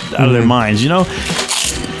of their minds, you know.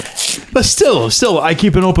 But still, I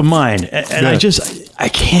keep an open mind, and I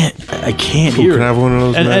can't hear it. Have one of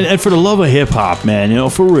those, and for the love of hip hop, man, you know,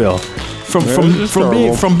 for real.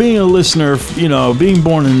 From being a listener, you know, being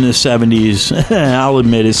born in the 70s, I'll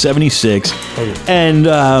admit it, 76, and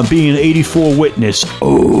being an 84 witness.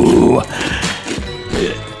 Oh.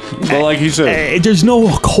 Well, like you said, there's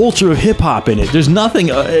no culture of hip hop in it. There's nothing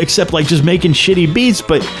except like just making shitty beats,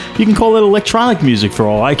 but you can call it electronic music for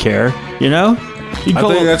all I care, you know? I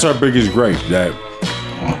think that's our biggest gripe. That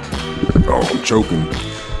I'm choking.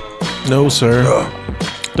 No, sir.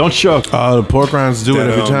 Don't choke. The pork rinds do it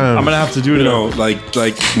every time. I'm gonna have to do it. You know, like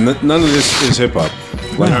none of this is hip hop.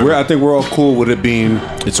 Like I think we're all cool with it being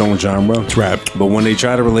its own genre. It's rap. But when they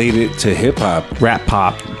try to relate it to hip hop, rap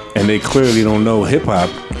pop, and they clearly don't know hip hop,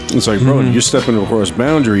 it's like, bro, you're stepping across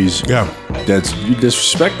boundaries. Yeah. That's you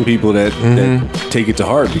disrespecting people that take it to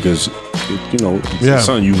heart because it's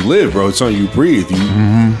something you live, bro. It's something you breathe.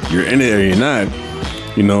 You're in it or you're not.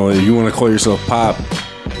 You know, if you want to call yourself pop,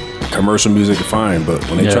 commercial music, fine. But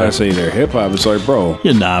when they try to say they're hip hop, it's like, bro,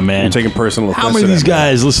 you're not, man. You're taking personal offense. How many of these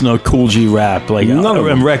guys listen to Cool G rap? Like, none of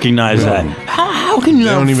them recognize that. How can you?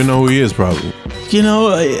 They don't even know who he is, probably. You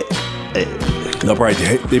know. They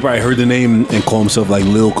probably heard the name and call himself like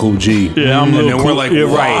Lil Cool G. Yeah, I'm Lil Cool. We're like,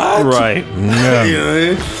 right. Yeah. You know what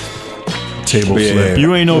I mean? Table flip.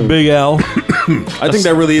 You ain't no Big L. I think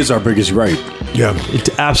that really is our biggest gripe. Yeah,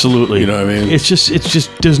 absolutely. You know what I mean? It's just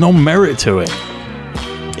there's no merit to it.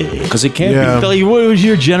 Because it can't be. Like, what was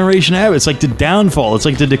your generation have? It's like the downfall. It's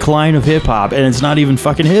like the decline of hip hop, and it's not even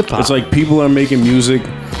fucking hip hop. It's like people are making music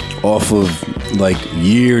off of like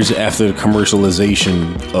years after the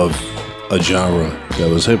commercialization of a genre that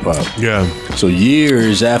was hip hop. Yeah. So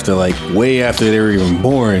years after, like way after they were even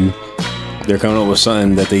born, they're coming up with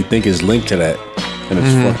something that they think is linked to that, and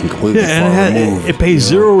it's fucking completely far removed. It pays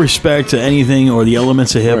zero respect to anything or the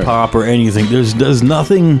elements of hip hop or anything. There's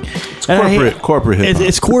nothing. It's corporate hip hop.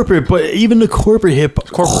 It's corporate, but even the corporate hip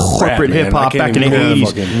hop back in the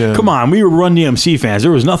 80s. Come on, we were Run DMC fans.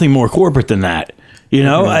 There was nothing more corporate than that. You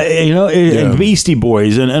know, and Beastie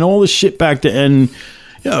Boys and all the shit back then.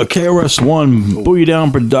 KRS-One, Booyah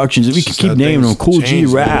Down Productions. If we could keep naming them, Cool G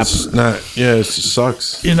Rap. It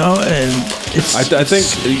sucks. You know, and it's. I think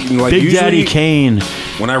like Big Daddy Kane.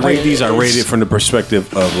 When I rate these, I rate it from the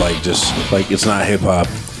perspective of like just like it's not hip hop.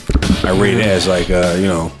 I rate it as like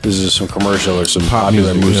this is some commercial or some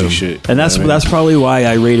popular music shit. And that's probably why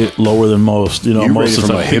I rate it lower than most. You know, you most rate it of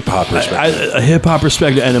from the a hip hop perspective, a hip hop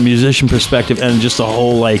perspective, and a musician perspective, and just a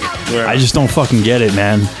whole like. I just don't fucking get it,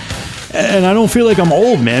 man. And I don't feel like I'm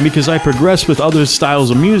old, man, because I progress with other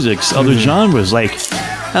styles of music, other genres. Like,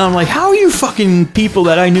 and I'm like, how are you fucking people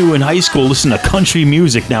that I knew in high school listen to country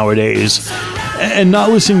music nowadays, and not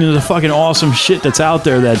listening to the fucking awesome shit that's out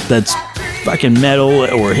there that's fucking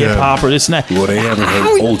metal or hip hop or this and that? Well, they haven't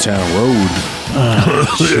heard Old Town Road.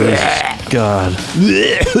 God.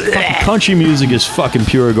 Country music is fucking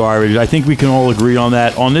pure garbage. I think we can all agree on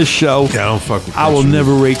that. On this show, I don't fuck with I will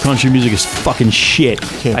never rate country music as fucking shit.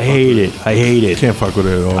 I hate it. Can't fuck with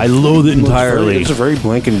it at all. I loathe it entirely. It's a very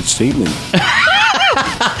blanketed statement.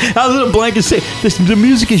 How's it a blanket say? The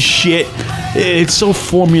music is shit. It's so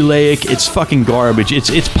formulaic. It's fucking garbage.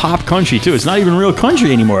 It's pop country too. It's not even real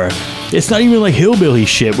country anymore. It's not even like hillbilly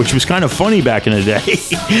shit, which was kind of funny back in the day.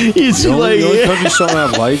 It's The only like country song I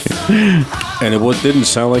like, and it didn't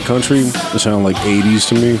sound like country, it sounded like 80s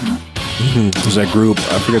to me, was that group,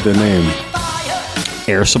 I forget their name.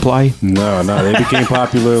 Air Supply. No, they became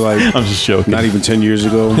popular like I'm just joking. not even 10 years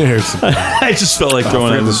ago. I just felt like I throwing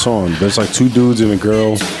forget in the song. There's like 2 dudes and a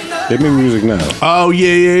girl. They make music now. Oh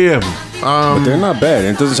yeah. But they're not bad.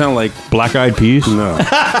 It doesn't sound like Black Eyed Peas. no. It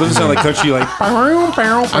doesn't sound like country. Like I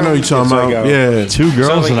know what you're talking about. Yeah. 2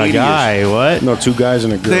 girls like and a 80s. guy. What? no, 2 guys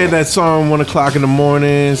and a girl. They had that song 1 o'clock in the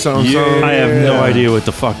morning. Something. I have no idea what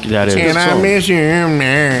the fuck that is. And I miss you,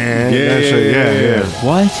 man. Yeah.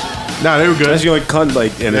 What? Nah, they were good. That's the only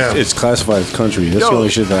and it's classified as country. That's the only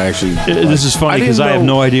shit that I actually. This is funny I because didn't I have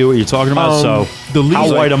know- no idea what you're talking about. So the lead- how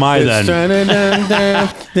He's white am I then?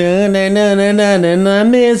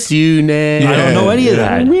 miss you now. I don't know any of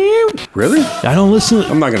that. Really? I don't listen.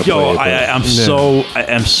 I'm not gonna Yo, play it, I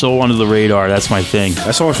am so under the radar. That's my thing.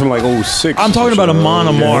 That song's from like 06. I'm talking about Amon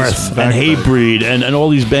Amarth and Hatebreed and all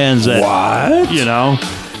these bands that What? you know.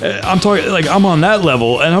 I'm talking like I'm on that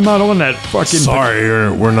level, and I'm not on that fucking.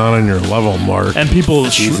 Sorry, we're not on your level, Mark. And people,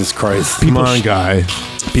 Jesus Christ. Come on, guy.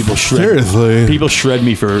 people shred. Seriously. People shred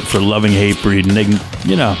me for loving Hatebreed, and they can,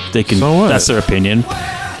 they can. So what? That's their opinion.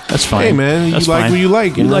 That's fine. Hey, man, you That's like fine. who you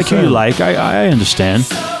like, You you know like what who I'm you saying? like. I understand.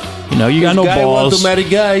 You got no balls.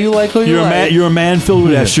 guy. You like who You're a man. You're a man filled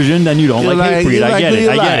with estrogen. Then you don't like Hatebreed. I get it.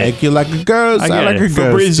 I get it. You like the girls. I I like get the it. girls.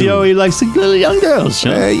 Fabrizio, he likes the little young girls.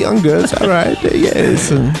 Yeah, young girls. All right. Yes.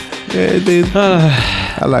 Yeah, dude.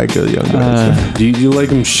 I like young girls. Do you like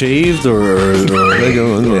them shaved or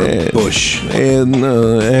bush? And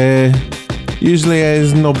usually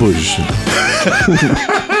there's no bush.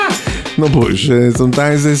 No bush.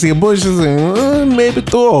 Sometimes I see a bush and say, maybe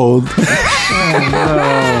too old.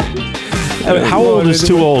 How old is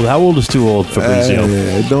too old? How old is too old, Fabrizio?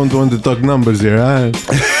 I don't want to talk numbers here,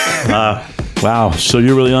 huh? Wow. So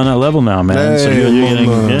you're really on that level now, man. So you're getting,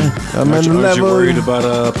 I'm Aren't on the you level. worried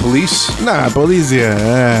about police? Nah, police here.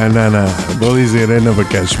 Nah. Police here, they never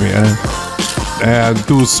catch me, huh? I'm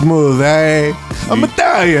too smooth, eh? I'm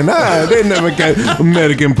Italian, huh? They never catch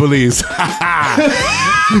American police.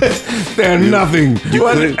 They're nothing.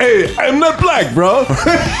 Hey, I'm not black, bro.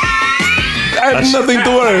 I have nothing to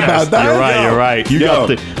worry about. You're right. You got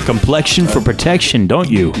the complexion for protection, don't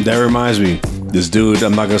you? That reminds me. This dude,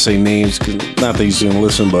 I'm not gonna say names, cause not that he's gonna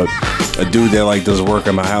listen, but a dude that like does work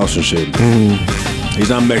at my house and shit. He's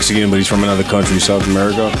not Mexican, but he's from another country, South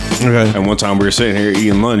America. Okay. And one time we were sitting here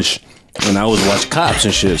eating lunch, and I was watching Cops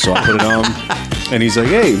and shit, so I put it on, and he's like,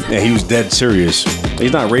 "Hey," and he was dead serious.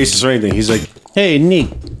 He's not racist or anything. He's like, "Hey, Nick,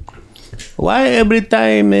 why every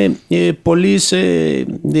time police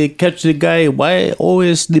they catch the guy, why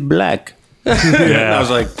always the black?" Yeah. I was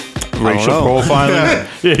like, Racial profiling.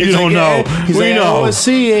 Yeah, you don't know. He's We like, know. I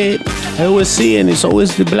always see, and it's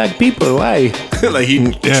always the black people. Why? Like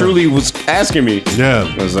he truly was asking me.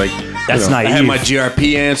 Yeah. I was like, That's I had naive. my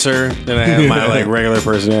GRP answer, then I had my like regular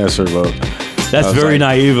person answer, but That's was very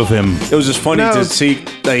like- naive of him. it was just funny No. to see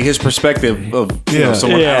like his perspective of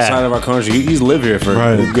someone Yeah. outside of our country. He's lived here for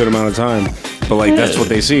Right. a good amount of time, but like that's what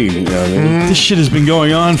they see. You know what I mean? This shit has been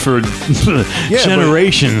going on for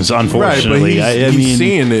generations, Right, but unfortunately. he's I mean,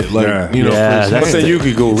 seeing it, like, Yeah. you know. Yeah, firsthand. But then you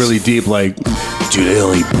could go really deep, like, do they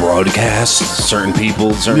only broadcast certain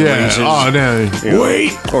people, certain Yeah. races? Oh, no. You know?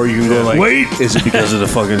 Or you can go like, Wait. is it because of the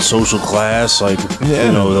fucking social class? Like, Yeah.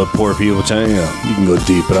 you know, the poor people, you can go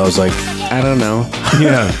deep. But I was like, I don't know.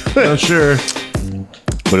 Yeah. Not sure.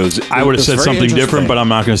 But it was. I would have said something different, but I'm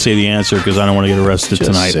not going to say the answer because I don't want to get arrested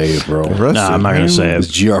Just tonight. say it, bro. Nah, I'm not going to say It's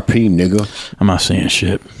it. GRP, nigga. I'm not saying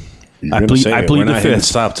shit. You're I gonna plead- say I it. plead We're the not hitting fifth.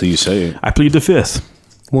 Stop till you say it. I plead the fifth.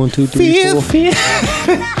 1, 2, 3, 4.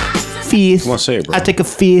 Fifth. Come on, say it, bro. take a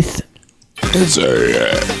fifth.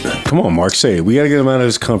 Come on, Mark, say it. We gotta get him out of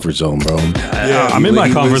his comfort zone, bro. I'm in my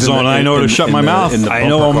He comfort lives in zone. the- I know to in- shut in my the- mouth. in the I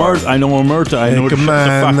know bumper car. Omerta. I know Omerta. I know to Come shut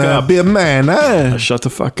the on, fuck up. be a man, huh? Shut the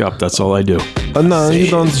fuck up. That's all I do. No, you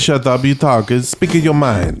don't shut up. You talk. Speak in your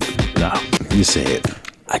mind. No, You say it.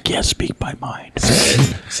 I can't speak my mind.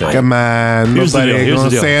 Come on. Here's the Nobody deal, ain't here's the gonna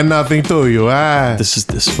deal. say nothing to you, huh? This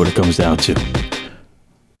is what it comes down to.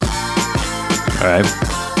 All right.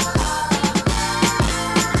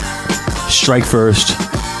 Strike first,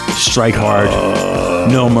 strike hard,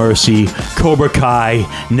 no mercy. Cobra Kai,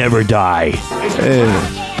 never die.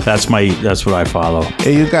 That's what I follow.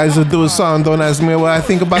 Hey, you guys will do a song. Don't ask me what I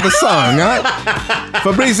think about the song, huh?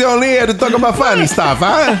 Fabrizio only here to talk about funny stuff,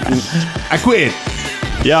 huh? I quit.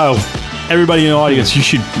 Yo, everybody in the audience, you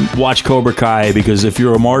should watch Cobra Kai because if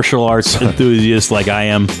you're a martial arts enthusiast like I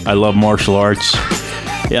am, I love martial arts.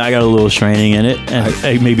 Yeah, I got a little training in it,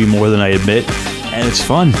 and maybe more than I admit. And it's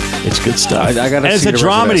fun. It's good stuff. I gotta and it's see a the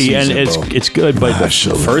rest of that dramedy, and season, it's good. But the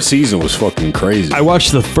first season was fucking crazy. I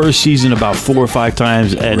watched the first season about 4 or 5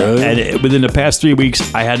 times, and, and within the past 3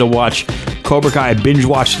 weeks, I had to watch Cobra Kai. I binge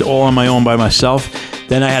watched it all on my own by myself.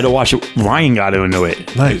 Then I had to watch it. Ryan got into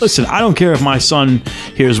it. Nice. Listen, I don't care if my son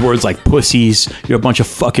hears words like pussies, you're a bunch of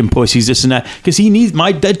fucking pussies, this and that, because he needs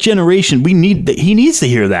that generation. He needs to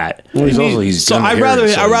hear that. Well, he's so I'd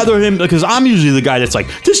rather him, because I'm usually the guy that's like,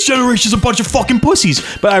 this generation's a bunch of fucking pussies.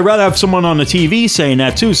 But I'd rather have someone on the TV saying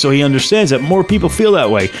that too, so he understands that more people feel that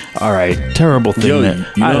way. All right, terrible thing.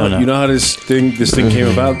 I don't know. You know how this thing came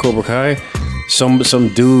about, Cobra Kai? Some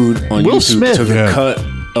dude on Will YouTube Smith. took a cut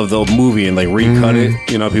of the movie and like recut it.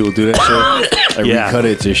 You know, people do that shit. Like recut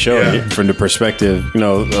it to show it from the perspective, you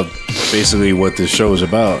know, of basically what the show is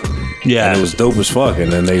about. Yeah, and it was dope as fuck. And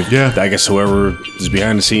then I guess whoever is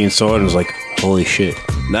behind the scenes saw it and was like, holy shit.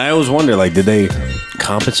 Now I always wonder, like, did they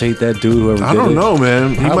compensate that dude? Whoever I don't know,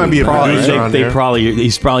 man. He might be a producer on there.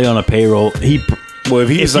 He's probably on a payroll. Well,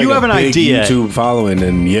 if you have an idea, YouTube following,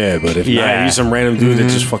 then but if not, he's some random dude that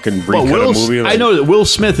just fucking recut a movie. I know that Will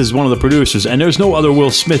Smith is one of the producers, and there's no other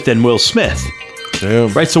Will Smith than Will Smith. Damn.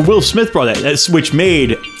 Right, so Will Smith brought that. That's which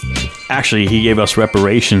made. Actually, he gave us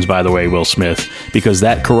reparations, by the way, Will Smith, because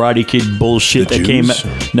that Karate Kid bullshit The that Jews?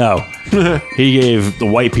 came. No, he gave the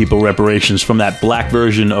white people reparations from that black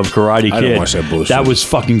version of Karate Kid. I didn't watch that bullshit. That was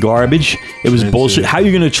fucking garbage. It was bullshit. How are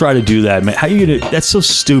you going to try to do that, man? How you going to? That's so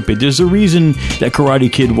stupid. There's a reason that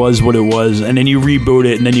Karate Kid was what it was, and then you reboot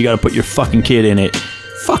it, and then you got to put your fucking kid in it.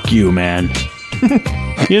 Fuck you, man.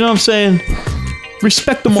 You know what I'm saying?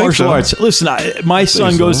 Respect the martial arts. Listen, my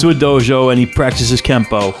son goes to a dojo and he practices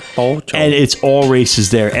Kempo. And it's all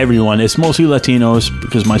races there. Everyone. It's mostly Latinos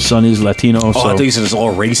because my son is Latino. I thought you said it's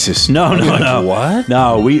all racist. No. What?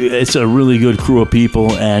 No, it's a really good crew of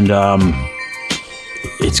people, and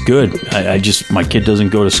it's good. My kid doesn't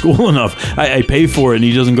go to school enough. I pay for it, and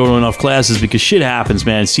he doesn't go to enough classes because shit happens,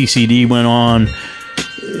 man. CCD went on.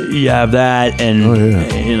 You have that, and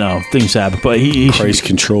you know things happen. But he Christ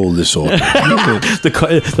controlled this all.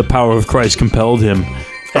 the power of Christ compelled him,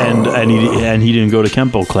 and he didn't go to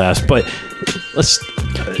Kempo class. But let's.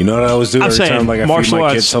 You know what I always do every time? Like I feed martial my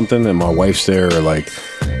kid arts. something, and my wife's there, or like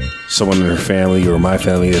someone in her family or my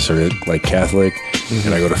family is sort of like Catholic,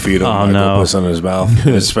 and I go to feed him. I go put something in his mouth,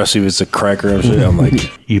 especially if it's a cracker and shit. I'm like,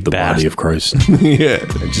 eat the body of Christ. Yeah,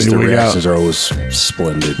 and just the reactions are always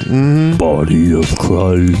splendid. Body of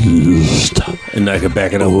Christ. And I could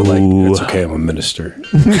back it up with like, it's okay, I'm a minister.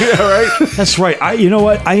 Yeah, right. That's right. You know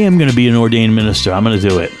what? I am going to be an ordained minister. I'm going to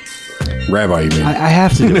do it. Rabbi, you mean? I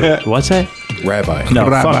have to do it. What's that? Rabbi. No,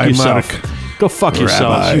 Rabbi fuck yourself. Mark. Go fuck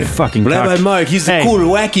yourself. Rabbi. You fucking Rabbi cock. Mark, he's the cool,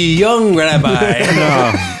 wacky, young rabbi.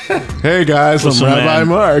 Hey guys, Listen, I'm Rabbi man.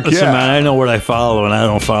 Mark. Listen, Yeah. man, I know what I follow, and I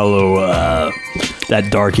don't follow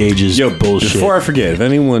that Dark Ages bullshit. Before I forget, if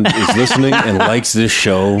anyone is listening and likes this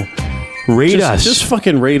show, rate us. Just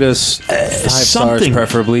fucking rate us 5 stars, something.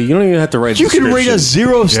 preferably. You don't even have to write. You can rate us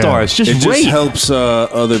 0 stars. Just it rate. just helps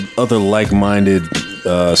other like-minded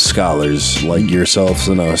scholars like yourselves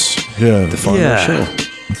and us to find our show.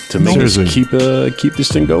 To make us keep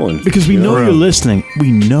this thing going. Because we know you're listening.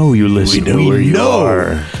 We know you're listening. We know where you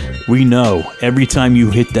are. We know. Every time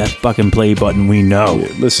you hit that fucking play button, we know.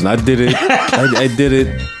 Yeah, listen, I did it. I did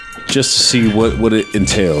it just to see what it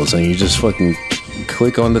entails. And you just fucking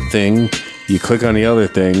click on the thing. You click on the other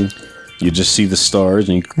thing. You just see the stars.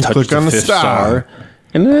 And you touch click the on the 5th star.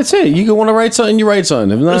 And then that's it. You want to write something, you write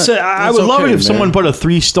something. If not, Listen, I would love it if someone put a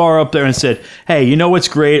 3-star up there and said, hey, you know what's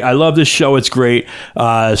great? I love this show. It's great.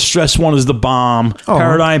 Stress One is the bomb.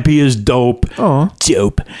 Paradigm P is dope.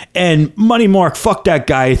 Dope. And Money Mark, fuck that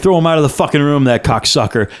guy. Throw him out of the fucking room, that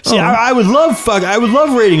cocksucker. See, I would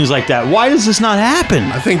love ratings like that. Why does this not happen?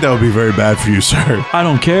 I think that would be very bad for you, sir. I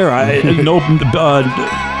don't care.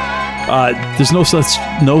 There's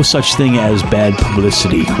no such thing as bad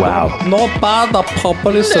publicity. Wow. No bad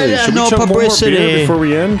publicity. Yeah, Should no we chug more publicity. beer before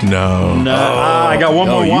we end? No. No, I got one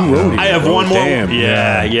more. you wrote it. I have one more. Damn.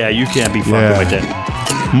 Yeah, you can't be fucking with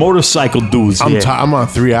that. Motorcycle dudes. I'm on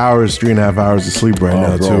 3.5 hours of sleep right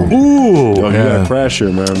now bro. too. Ooh. You got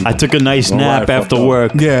pressure, man. I took a nice nap after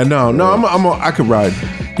work. Yeah, I could ride.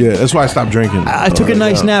 Yeah, that's why I stopped drinking. I took a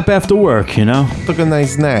nice nap after work, you know? Took a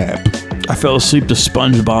nice nap. I fell asleep to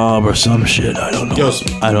SpongeBob or some shit. I don't know.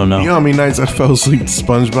 I don't know. You know how many nights I fell asleep to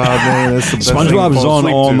SpongeBob, man? That's the best thing to SpongeBob is fall on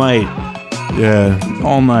asleep all to. night. Yeah.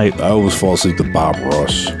 All night. I always fall asleep to Bob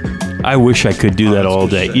Ross. I wish I could do that all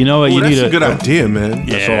day. You know what? Well, You that's need a good idea, man.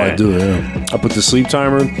 That's all I do, yeah. I put the sleep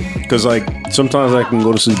timer, because like sometimes I can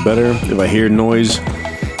go to sleep better if I hear noise.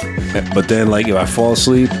 But then, like, if I fall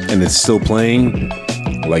asleep and it's still playing,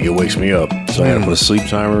 like, it wakes me up. So I gotta put a sleep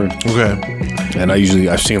timer. Okay. And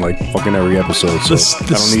I've seen like fucking every episode, so I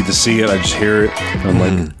don't need to see it. I just hear it. And I'm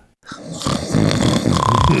like,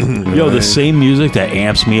 yo, the same music that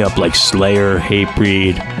amps me up, like Slayer,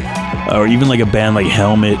 Hatebreed, or even like a band like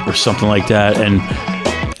Helmet or something like that, and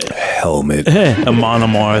Helmet, a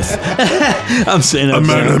Monomarth. I'm saying that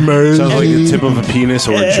sounds like the tip of a penis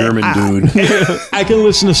or a German dude. I can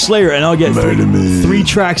listen to Slayer and I'll get three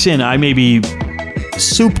tracks in. I may be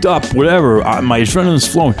souped up, whatever. My adrenaline's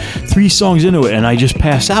flowing. 3 songs into it, and I just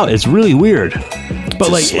pass out. It's really weird. But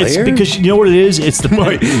like, it's because you know what it is. It's the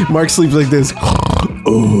Mark sleeps like this.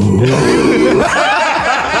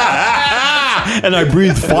 And I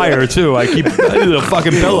breathe fire too. I keep the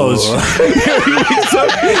fucking pillows. He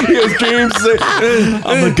has dreams.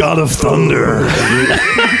 I'm the god of thunder.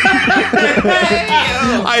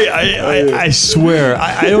 I swear.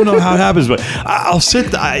 I don't know how it happens, but I'll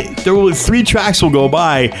sit. There will 3 tracks will go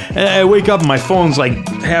by, and I wake up and my phone's like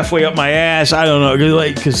halfway up my ass. I don't know,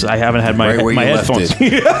 like because I haven't had my headphones.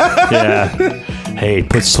 Yeah. Hey,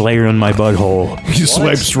 put Slayer in my butthole. He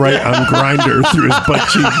swipes right on Grindr through his butt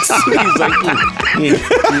cheeks. He's like,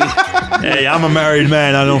 hey, I'm a married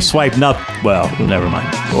man. I don't swipe nothing. Well, never mind.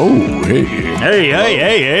 Oh, hey.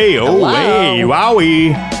 Hey. Oh, hey.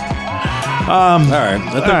 Wowie. All right.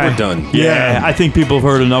 I think we're done. Yeah, I think people have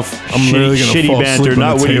heard enough shitty banter,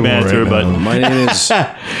 not witty banter, but my name is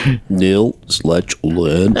Neil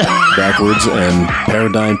Sletchland, backwards, and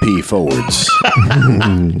Paradigm P forwards.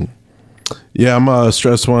 Yeah, I'm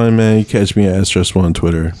Stress One, man. You catch me at Stress One on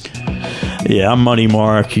Twitter. Yeah, I'm Money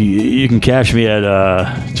Mark. You can catch me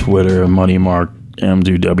at Twitter, Money Mark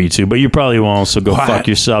M2W2, but you probably won't, so go fuck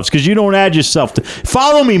yourselves because you don't add yourself to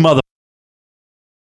follow me, motherfucker.